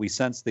 7, that we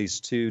sense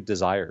these two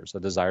desires, a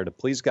desire to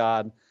please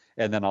God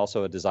and then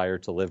also a desire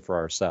to live for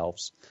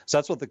ourselves. So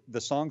that's what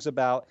the song's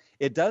about.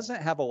 It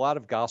doesn't have a lot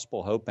of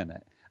gospel hope in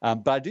it,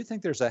 but I do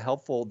think there is a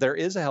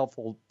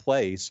helpful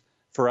place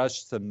for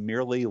us to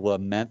merely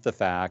lament the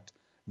fact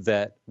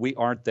that we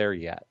aren't there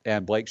yet.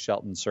 And Blake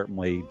Shelton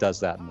certainly does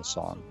that in the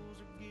song.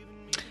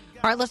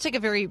 All right, let's take a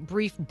very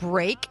brief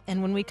break.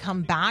 And when we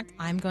come back,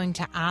 I'm going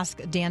to ask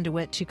Dan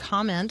DeWitt to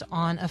comment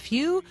on a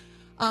few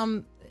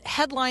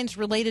headlines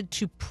related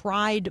to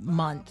Pride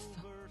Month.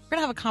 We're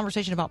going to have a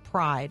conversation about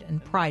Pride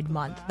and Pride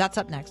Month. That's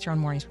up next here on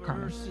Mornings with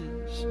Carmen.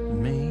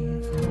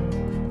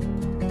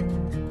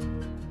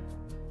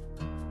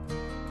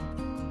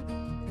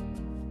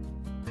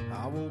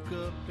 I woke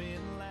up in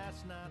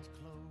last night's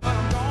clothes. What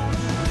I'm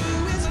gonna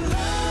do is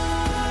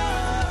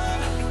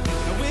love,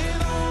 and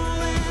with all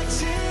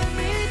that's in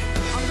me,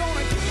 I'm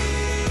gonna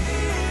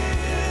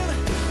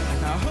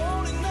give. Now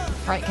holding up.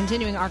 All right,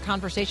 continuing our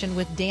conversation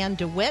with Dan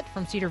DeWitt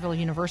from Cedarville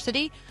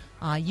University.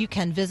 You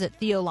can visit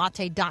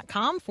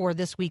theolatte.com for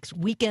this week's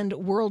Weekend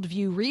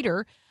Worldview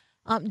Reader.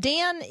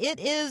 Dan, it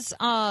is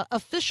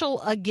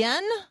official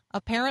again,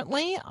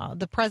 apparently.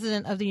 The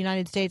President of the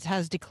United States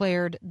has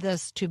declared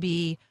this to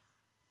be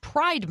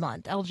Pride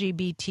Month,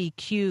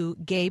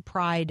 LGBTQ Gay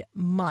Pride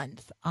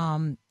Month.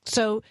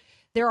 So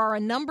there are a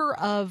number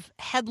of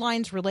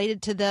headlines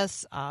related to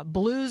this.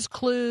 Blues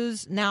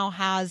Clues now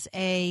has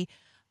a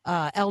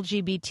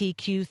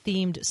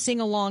LGBTQ-themed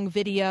sing-along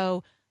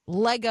video.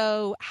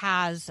 Lego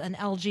has an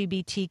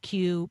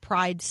LGBTQ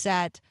pride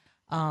set.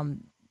 The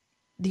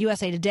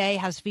USA Today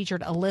has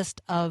featured a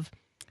list of,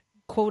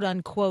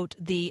 quote-unquote,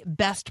 the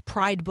best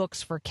pride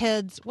books for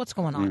kids. What's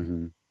going on?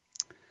 Mm-hmm.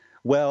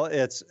 Well,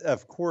 it's,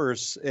 of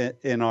course,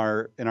 in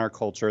our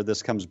culture,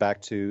 this comes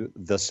back to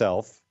the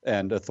self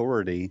and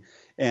authority.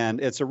 And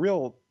it's a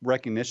real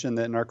recognition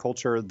that in our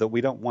culture that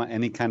we don't want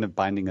any kind of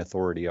binding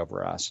authority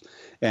over us.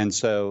 And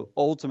so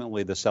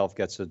ultimately the self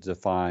gets to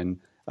define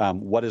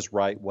what is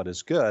right, what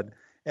is good.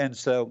 And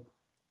so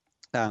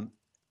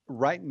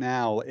right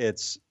now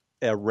it's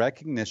a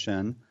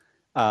recognition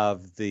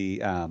of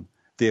the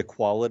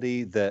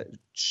equality that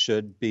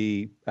should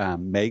be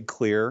made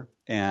clear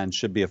and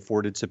should be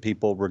afforded to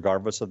people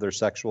regardless of their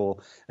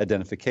sexual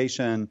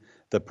identification,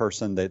 the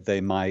person that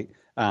they might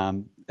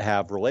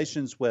have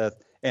relations with.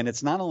 And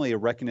it's not only a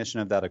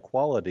recognition of that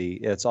equality,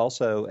 it's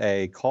also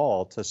a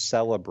call to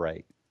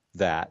celebrate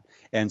that.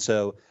 And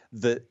so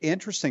the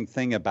interesting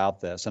thing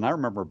about this, and I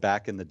remember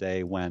back in the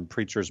day when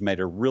preachers made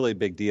a really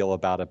big deal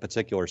about a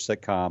particular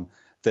sitcom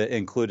that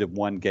included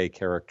one gay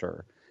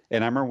character.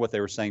 And I remember what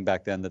they were saying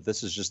back then, that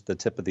this is just the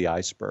tip of the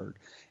iceberg.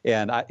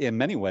 And in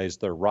many ways,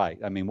 they're right.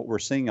 I mean, what we're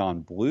seeing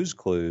on Blues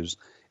Clues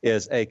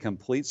is a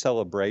complete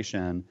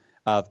celebration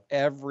of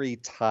every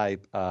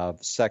type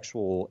of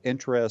sexual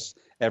interest,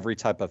 every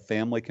type of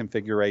family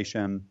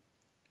configuration,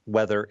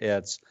 whether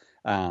it's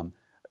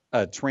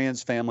a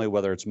trans family,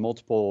 whether it's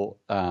multiple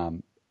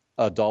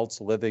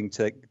adults living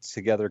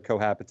together,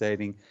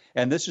 cohabitating.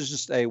 And this is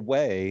just a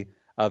way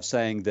of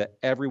saying that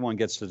everyone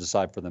gets to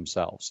decide for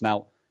themselves.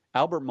 Now,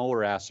 Albert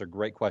Mohler asked a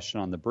great question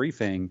on the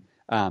briefing.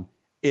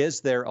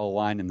 Is there a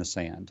line in the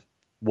sand?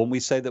 When we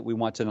say that we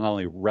want to not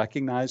only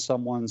recognize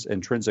someone's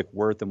intrinsic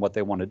worth and what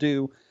they want to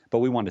do, but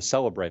we want to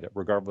celebrate it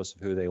regardless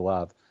of who they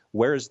love,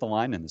 where is the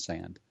line in the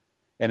sand?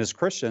 And as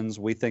Christians,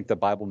 we think the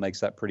Bible makes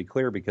that pretty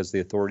clear because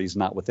the authority is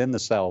not within the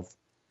self,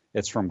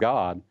 it's from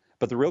God.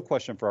 But the real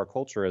question for our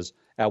culture is,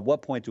 at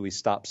what point do we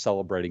stop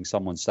celebrating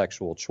someone's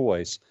sexual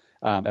choice?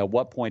 At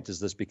what point does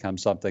this become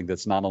something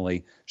that's not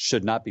only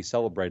should not be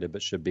celebrated,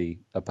 but should be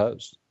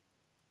opposed?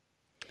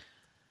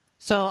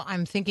 So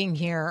I'm thinking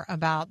here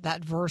about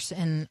that verse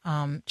in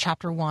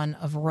chapter 1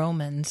 of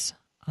Romans.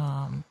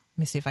 Let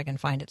me see if I can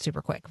find it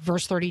super quick.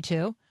 Verse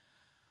 32.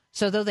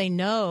 So though they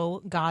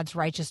know God's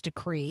righteous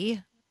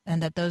decree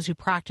and that those who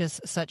practice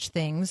such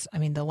things, I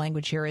mean, the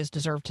language here is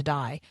deserve to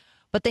die,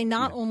 but they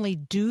not only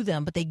do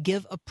them, but they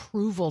give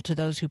approval to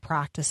those who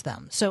practice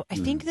them. So I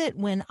think that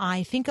when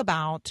I think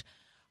about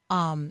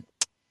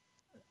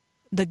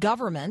the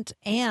government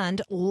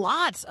and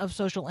lots of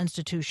social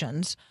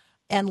institutions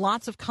and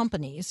lots of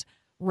companies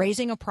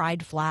raising a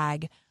pride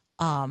flag,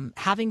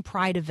 having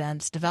pride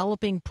events,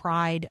 developing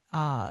pride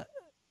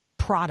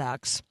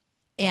products,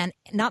 and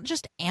not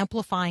just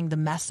amplifying the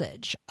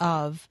message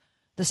of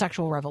the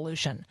sexual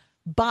revolution,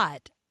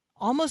 but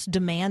almost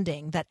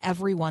demanding that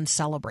everyone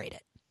celebrate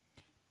it.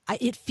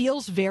 It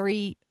feels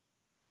very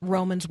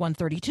Romans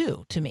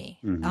 1:32 to me.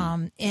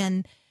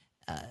 And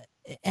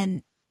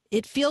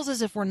it feels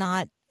as if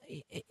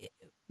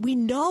we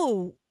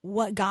know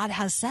what God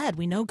has said.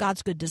 We know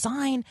God's good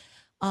design.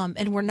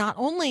 And we're not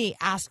only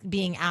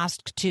being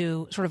asked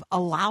to sort of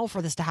allow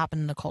for this to happen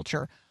in the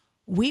culture,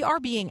 we are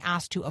being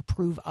asked to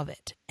approve of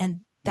it.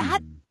 And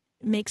that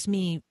makes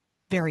me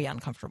very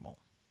uncomfortable.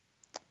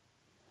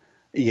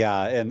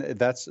 Yeah, and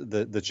that's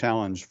the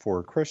challenge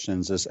for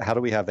Christians is how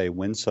do we have a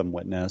winsome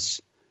witness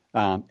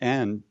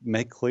and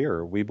make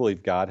clear we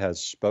believe God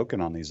has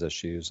spoken on these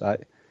issues.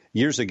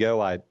 Years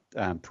ago, I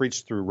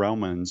preached through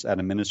Romans at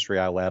a ministry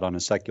I led on a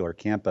secular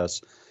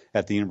campus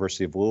at the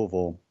University of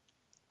Louisville,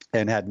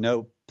 and had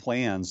no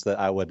plans that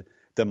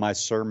my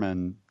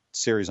sermon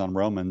series on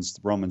Romans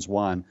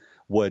 1,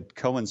 would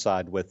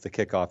coincide with the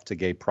kickoff to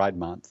Gay Pride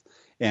Month.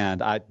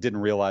 And I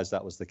didn't realize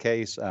that was the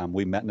case.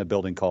 We met in a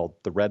building called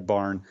the Red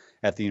Barn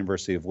at the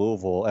University of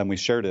Louisville, and we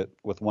shared it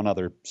with one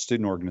other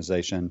student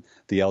organization,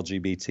 the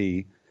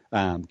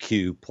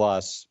LGBTQ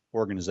plus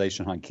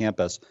organization on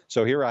campus.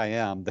 So here I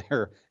am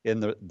there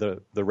in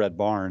the Red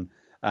Barn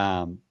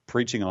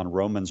preaching on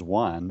Romans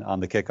 1 on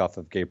the kickoff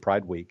of Gay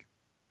Pride Week.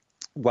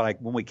 When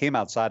we came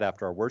outside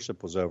after our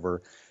worship was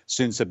over,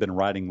 students had been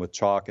writing with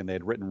chalk, and they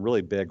had written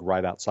really big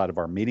right outside of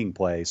our meeting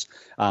place,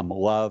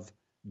 love,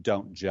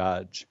 don't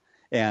judge.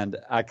 And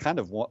I kind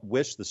of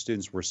wish the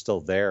students were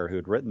still there who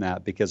had written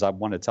that, because I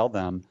want to tell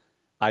them,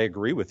 I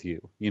agree with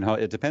you. You know,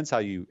 it depends how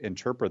you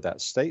interpret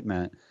that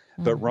statement.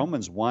 But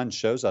Romans 1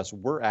 shows us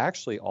we're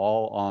actually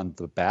all on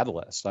the bad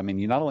list. I mean,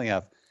 you not only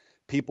have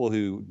people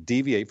who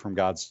deviate from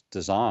God's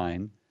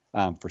design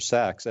for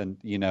sex, and,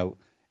 you know,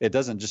 it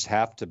doesn't just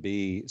have to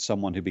be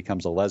someone who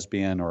becomes a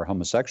lesbian or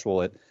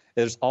homosexual.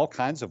 There's all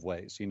kinds of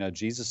ways. You know,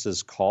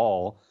 Jesus's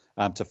call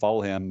to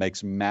follow him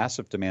makes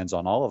massive demands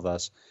on all of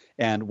us.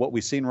 And what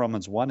we see in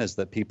Romans 1 is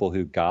that people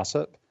who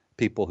gossip,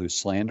 people who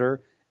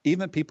slander,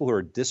 even people who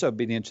are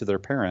disobedient to their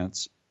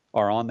parents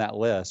are on that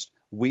list.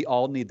 We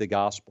all need the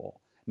gospel.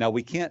 Now,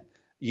 we can't,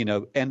 you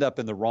know, end up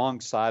in the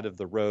wrong side of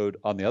the road,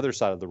 on the other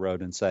side of the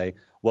road, and say,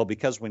 well,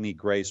 because we need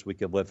grace, we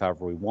can live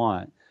however we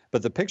want.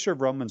 But the picture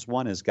of Romans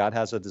 1 is God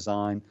has a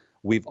design.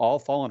 We've all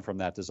fallen from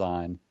that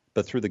design,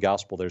 but through the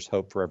gospel, there's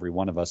hope for every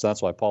one of us.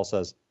 That's why Paul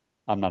says,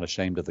 I'm not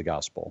ashamed of the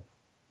gospel.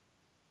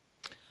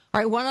 All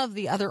right, one of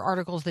the other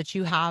articles that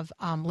you have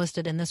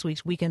listed in this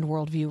week's Weekend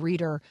Worldview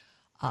Reader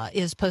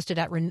is posted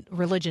at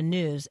Religion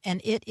News,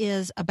 and it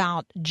is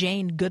about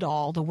Jane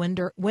Goodall, the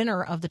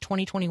winner of the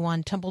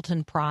 2021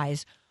 Templeton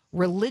Prize.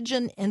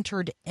 Religion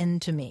entered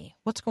into me.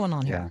 What's going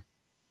on here?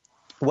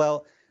 Yeah.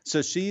 Well,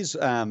 so she's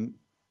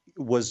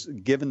was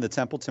given the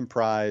Templeton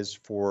Prize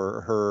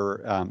for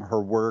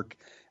her work,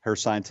 her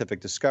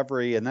scientific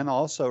discovery, and then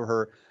also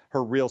her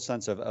real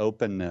sense of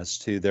openness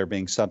to there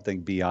being something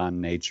beyond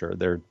nature,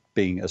 there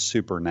being a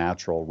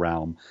supernatural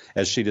realm,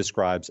 as she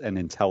describes, an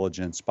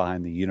intelligence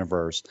behind the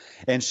universe.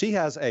 And she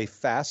has a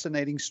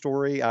fascinating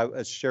story.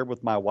 I shared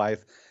with my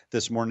wife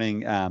this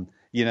morning.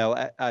 You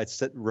know, I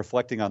said,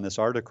 reflecting on this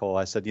article,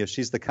 I said, you know,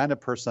 she's the kind of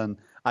person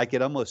I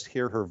could almost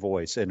hear her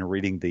voice in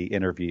reading the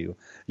interview.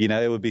 You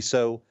know, it would be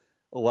so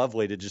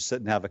lovely to just sit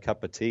and have a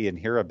cup of tea and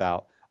hear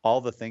about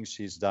all the things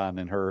she's done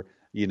and her,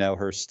 you know,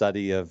 her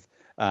study of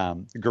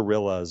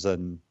gorillas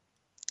and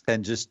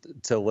just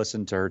to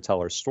listen to her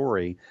tell her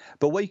story.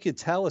 But what you could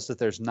tell is that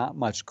there's not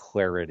much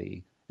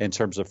clarity in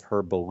terms of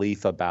her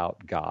belief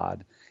about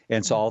God.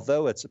 And so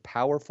although it's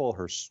powerful,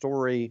 her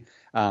story,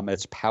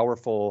 it's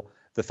powerful,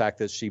 the fact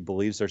that she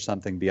believes there's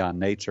something beyond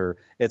nature,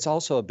 it's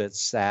also a bit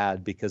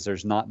sad because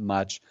there's not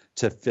much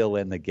to fill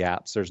in the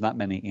gaps. There's not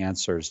many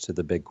answers to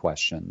the big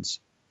questions.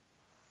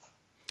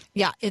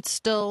 Yeah, it's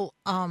still,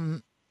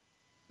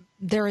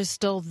 there is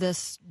still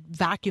this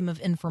vacuum of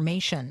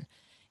information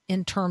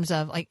in terms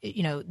of, like,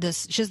 you know,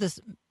 this, she has this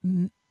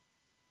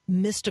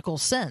mystical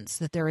sense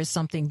that there is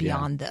something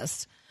beyond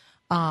this,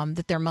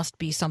 that there must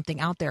be something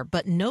out there,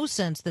 but no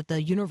sense that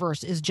the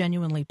universe is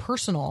genuinely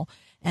personal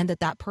and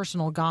that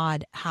personal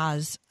God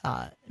has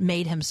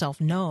made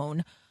himself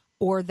known,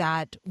 or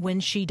that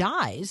when she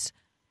dies,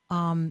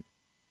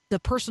 the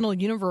personal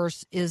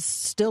universe is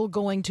still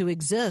going to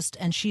exist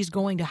and she's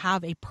going to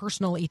have a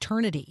personal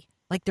eternity.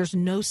 Like, there's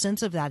no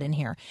sense of that in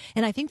here.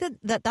 And I think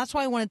that's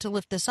why I wanted to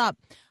lift this up.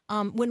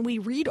 When we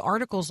read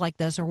articles like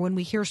this, or when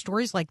we hear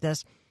stories like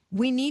this,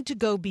 we need to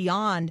go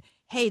beyond,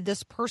 hey,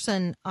 this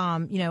person,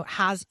 you know,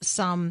 has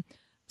some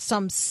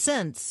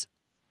sense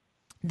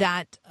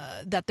that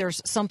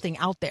there's something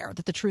out there,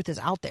 that the truth is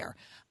out there.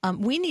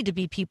 We need to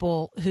be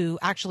people who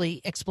actually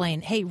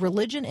explain, hey,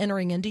 religion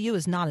entering into you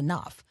is not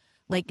enough.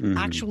 Like,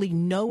 actually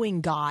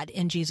knowing God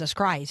in Jesus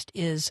Christ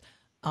is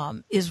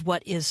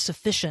what is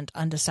sufficient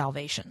unto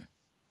salvation.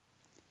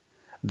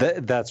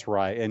 That's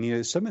right. And, you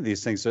know, some of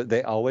these things,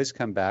 they always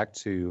come back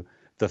to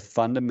the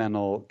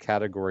fundamental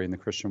category in the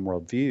Christian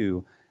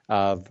worldview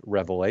of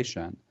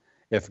revelation.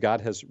 If God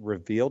has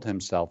revealed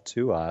himself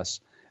to us,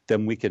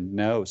 then we can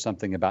know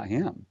something about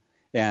him.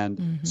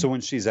 And so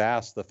when she's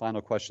asked, the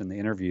final question in the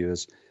interview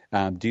is,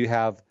 do you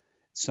have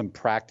some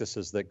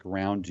practices that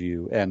ground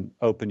you and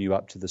open you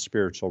up to the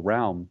spiritual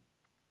realm?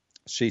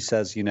 She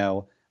says, you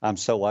know, I'm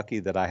so lucky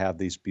that I have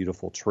these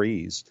beautiful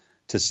trees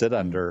to sit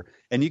under.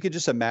 And you could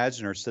just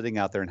imagine her sitting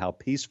out there and how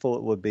peaceful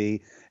it would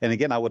be. And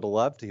again, I would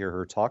love to hear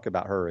her talk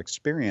about her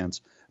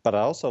experience, but I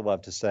also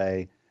love to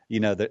say, you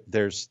know,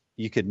 that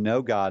you could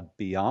know God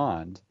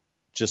beyond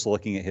just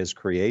looking at his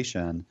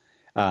creation.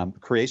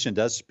 Creation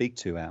does speak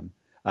to him,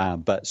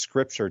 but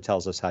Scripture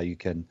tells us how you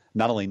can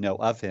not only know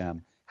of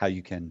him, how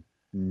you can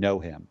know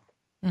him.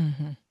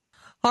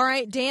 All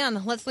right,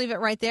 Dan, let's leave it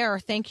right there.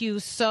 Thank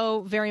you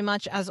so very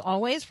much, as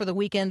always, for the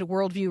Weekend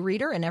Worldview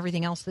Reader and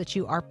everything else that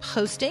you are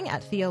posting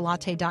at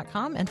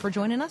theolatte.com, and for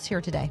joining us here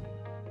today.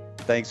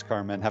 Thanks,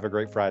 Carmen. Have a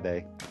great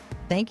Friday.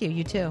 Thank you.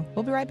 You too.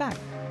 We'll be right back.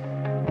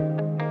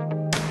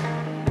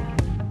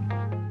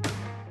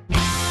 Give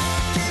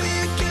me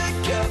a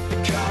good cup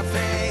of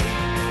coffee.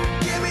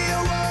 Give me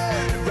a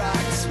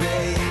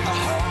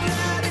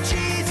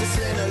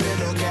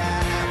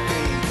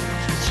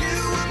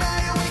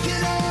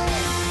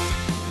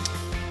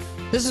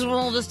This is when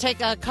we'll just take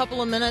a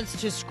couple of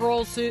minutes to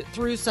scroll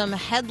through some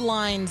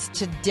headlines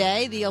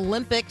today. The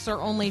Olympics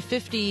are only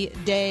 50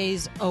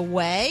 days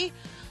away.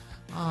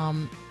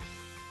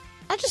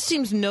 That just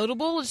seems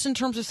notable just in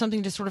terms of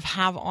something to sort of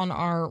have on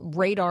our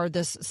radar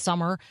this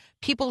summer.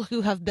 People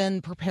who have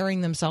been preparing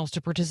themselves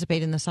to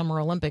participate in the Summer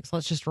Olympics,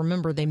 let's just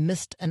remember they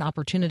missed an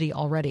opportunity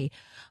already.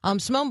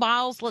 Simone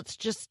Biles, let's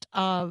just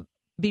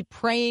be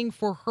praying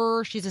for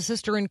her. She's a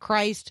sister in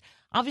Christ.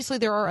 Obviously,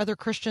 there are other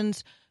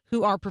Christians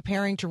who are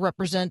preparing to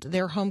represent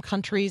their home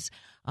countries.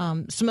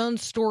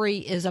 Simone's story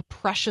is a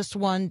precious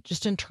one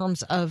just in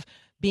terms of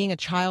being a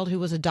child who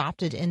was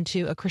adopted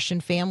into a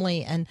Christian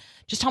family and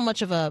just how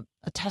much of a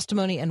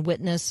testimony and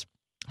witness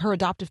her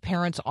adoptive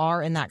parents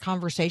are in that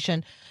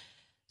conversation.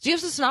 So it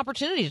gives us an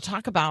opportunity to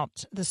talk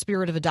about the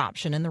spirit of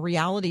adoption and the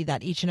reality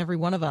that each and every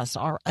one of us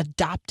are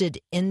adopted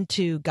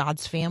into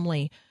God's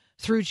family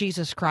through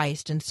Jesus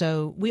Christ. And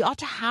so we ought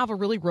to have a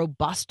really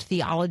robust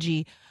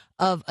theology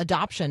of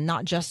adoption,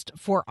 not just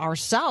for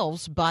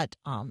ourselves, but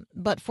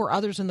for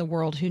others in the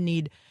world who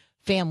need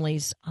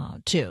families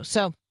too.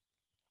 So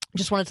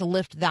just wanted to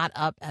lift that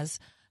up as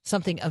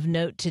something of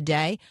note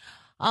today.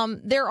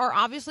 There are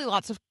obviously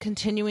lots of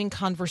continuing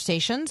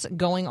conversations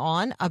going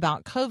on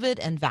about COVID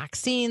and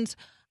vaccines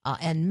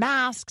and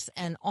masks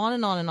and on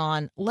and on and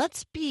on.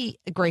 Let's be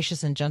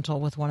gracious and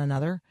gentle with one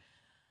another.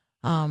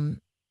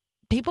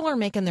 People are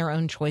making their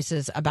own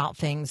choices about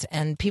things,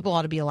 and people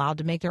ought to be allowed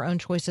to make their own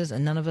choices,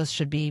 and none of us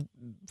should be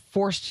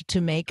forced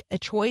to make a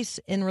choice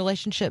in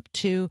relationship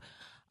to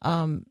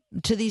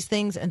these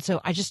things. And so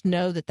I just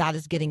know that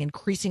is getting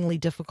increasingly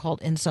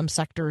difficult in some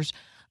sectors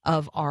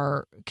of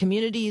our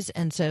communities.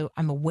 And so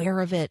I'm aware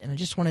of it. And I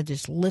just want to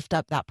just lift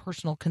up that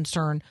personal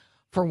concern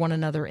for one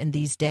another in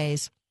these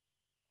days.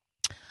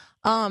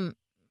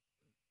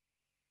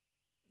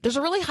 There's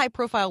a really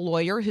high-profile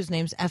lawyer whose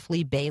name's F.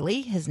 Lee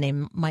Bailey. His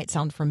name might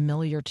sound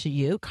familiar to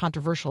you.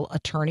 Controversial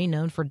attorney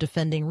known for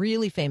defending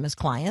really famous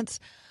clients.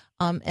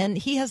 And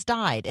he has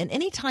died. And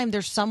anytime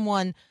there's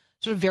someone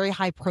sort of very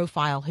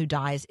high-profile who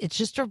dies, it's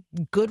just a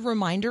good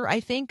reminder, I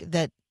think,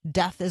 that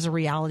death is a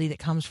reality that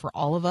comes for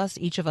all of us,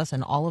 each of us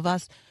and all of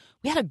us.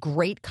 We had a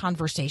great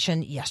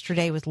conversation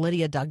yesterday with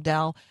Lydia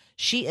Dugdale.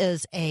 She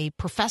is a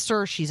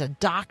professor. She's a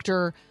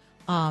doctor.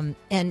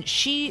 And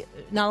she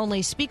not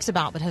only speaks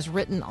about, but has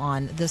written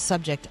on the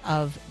subject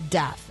of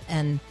death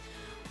and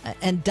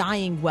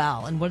dying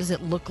well. And what does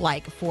it look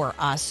like for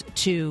us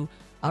to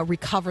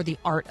recover the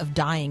art of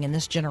dying in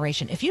this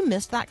generation? If you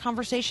missed that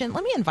conversation,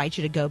 let me invite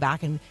you to go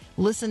back and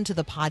listen to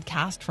the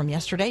podcast from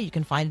yesterday. You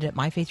can find it at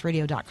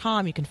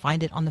myfaithradio.com. You can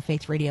find it on the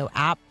Faith Radio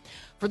app.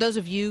 For those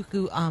of you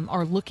who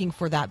are looking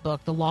for that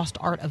book, The Lost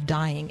Art of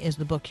Dying is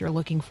the book you're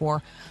looking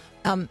for.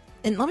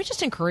 And let me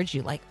just encourage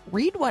you,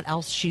 read what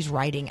else she's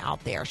writing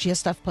out there. She has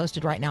stuff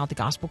posted right now at the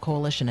Gospel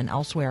Coalition and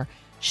elsewhere.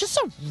 She's just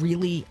a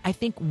really, I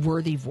think,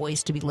 worthy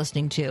voice to be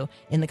listening to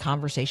in the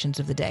conversations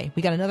of the day.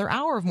 We got another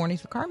hour of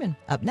Mornings with Carmen.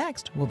 Up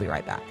next, we'll be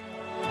right back.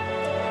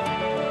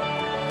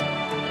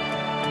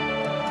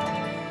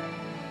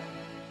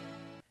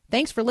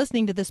 Thanks for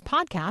listening to this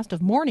podcast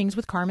of Mornings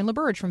with Carmen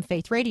LaBerge from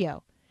Faith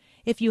Radio.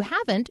 If you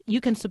haven't, you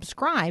can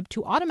subscribe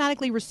to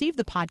automatically receive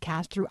the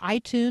podcast through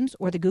iTunes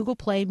or the Google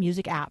Play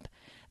Music app.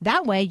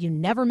 That way, you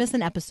never miss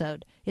an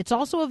episode. It's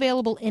also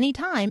available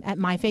anytime at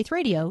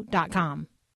myfaithradio.com.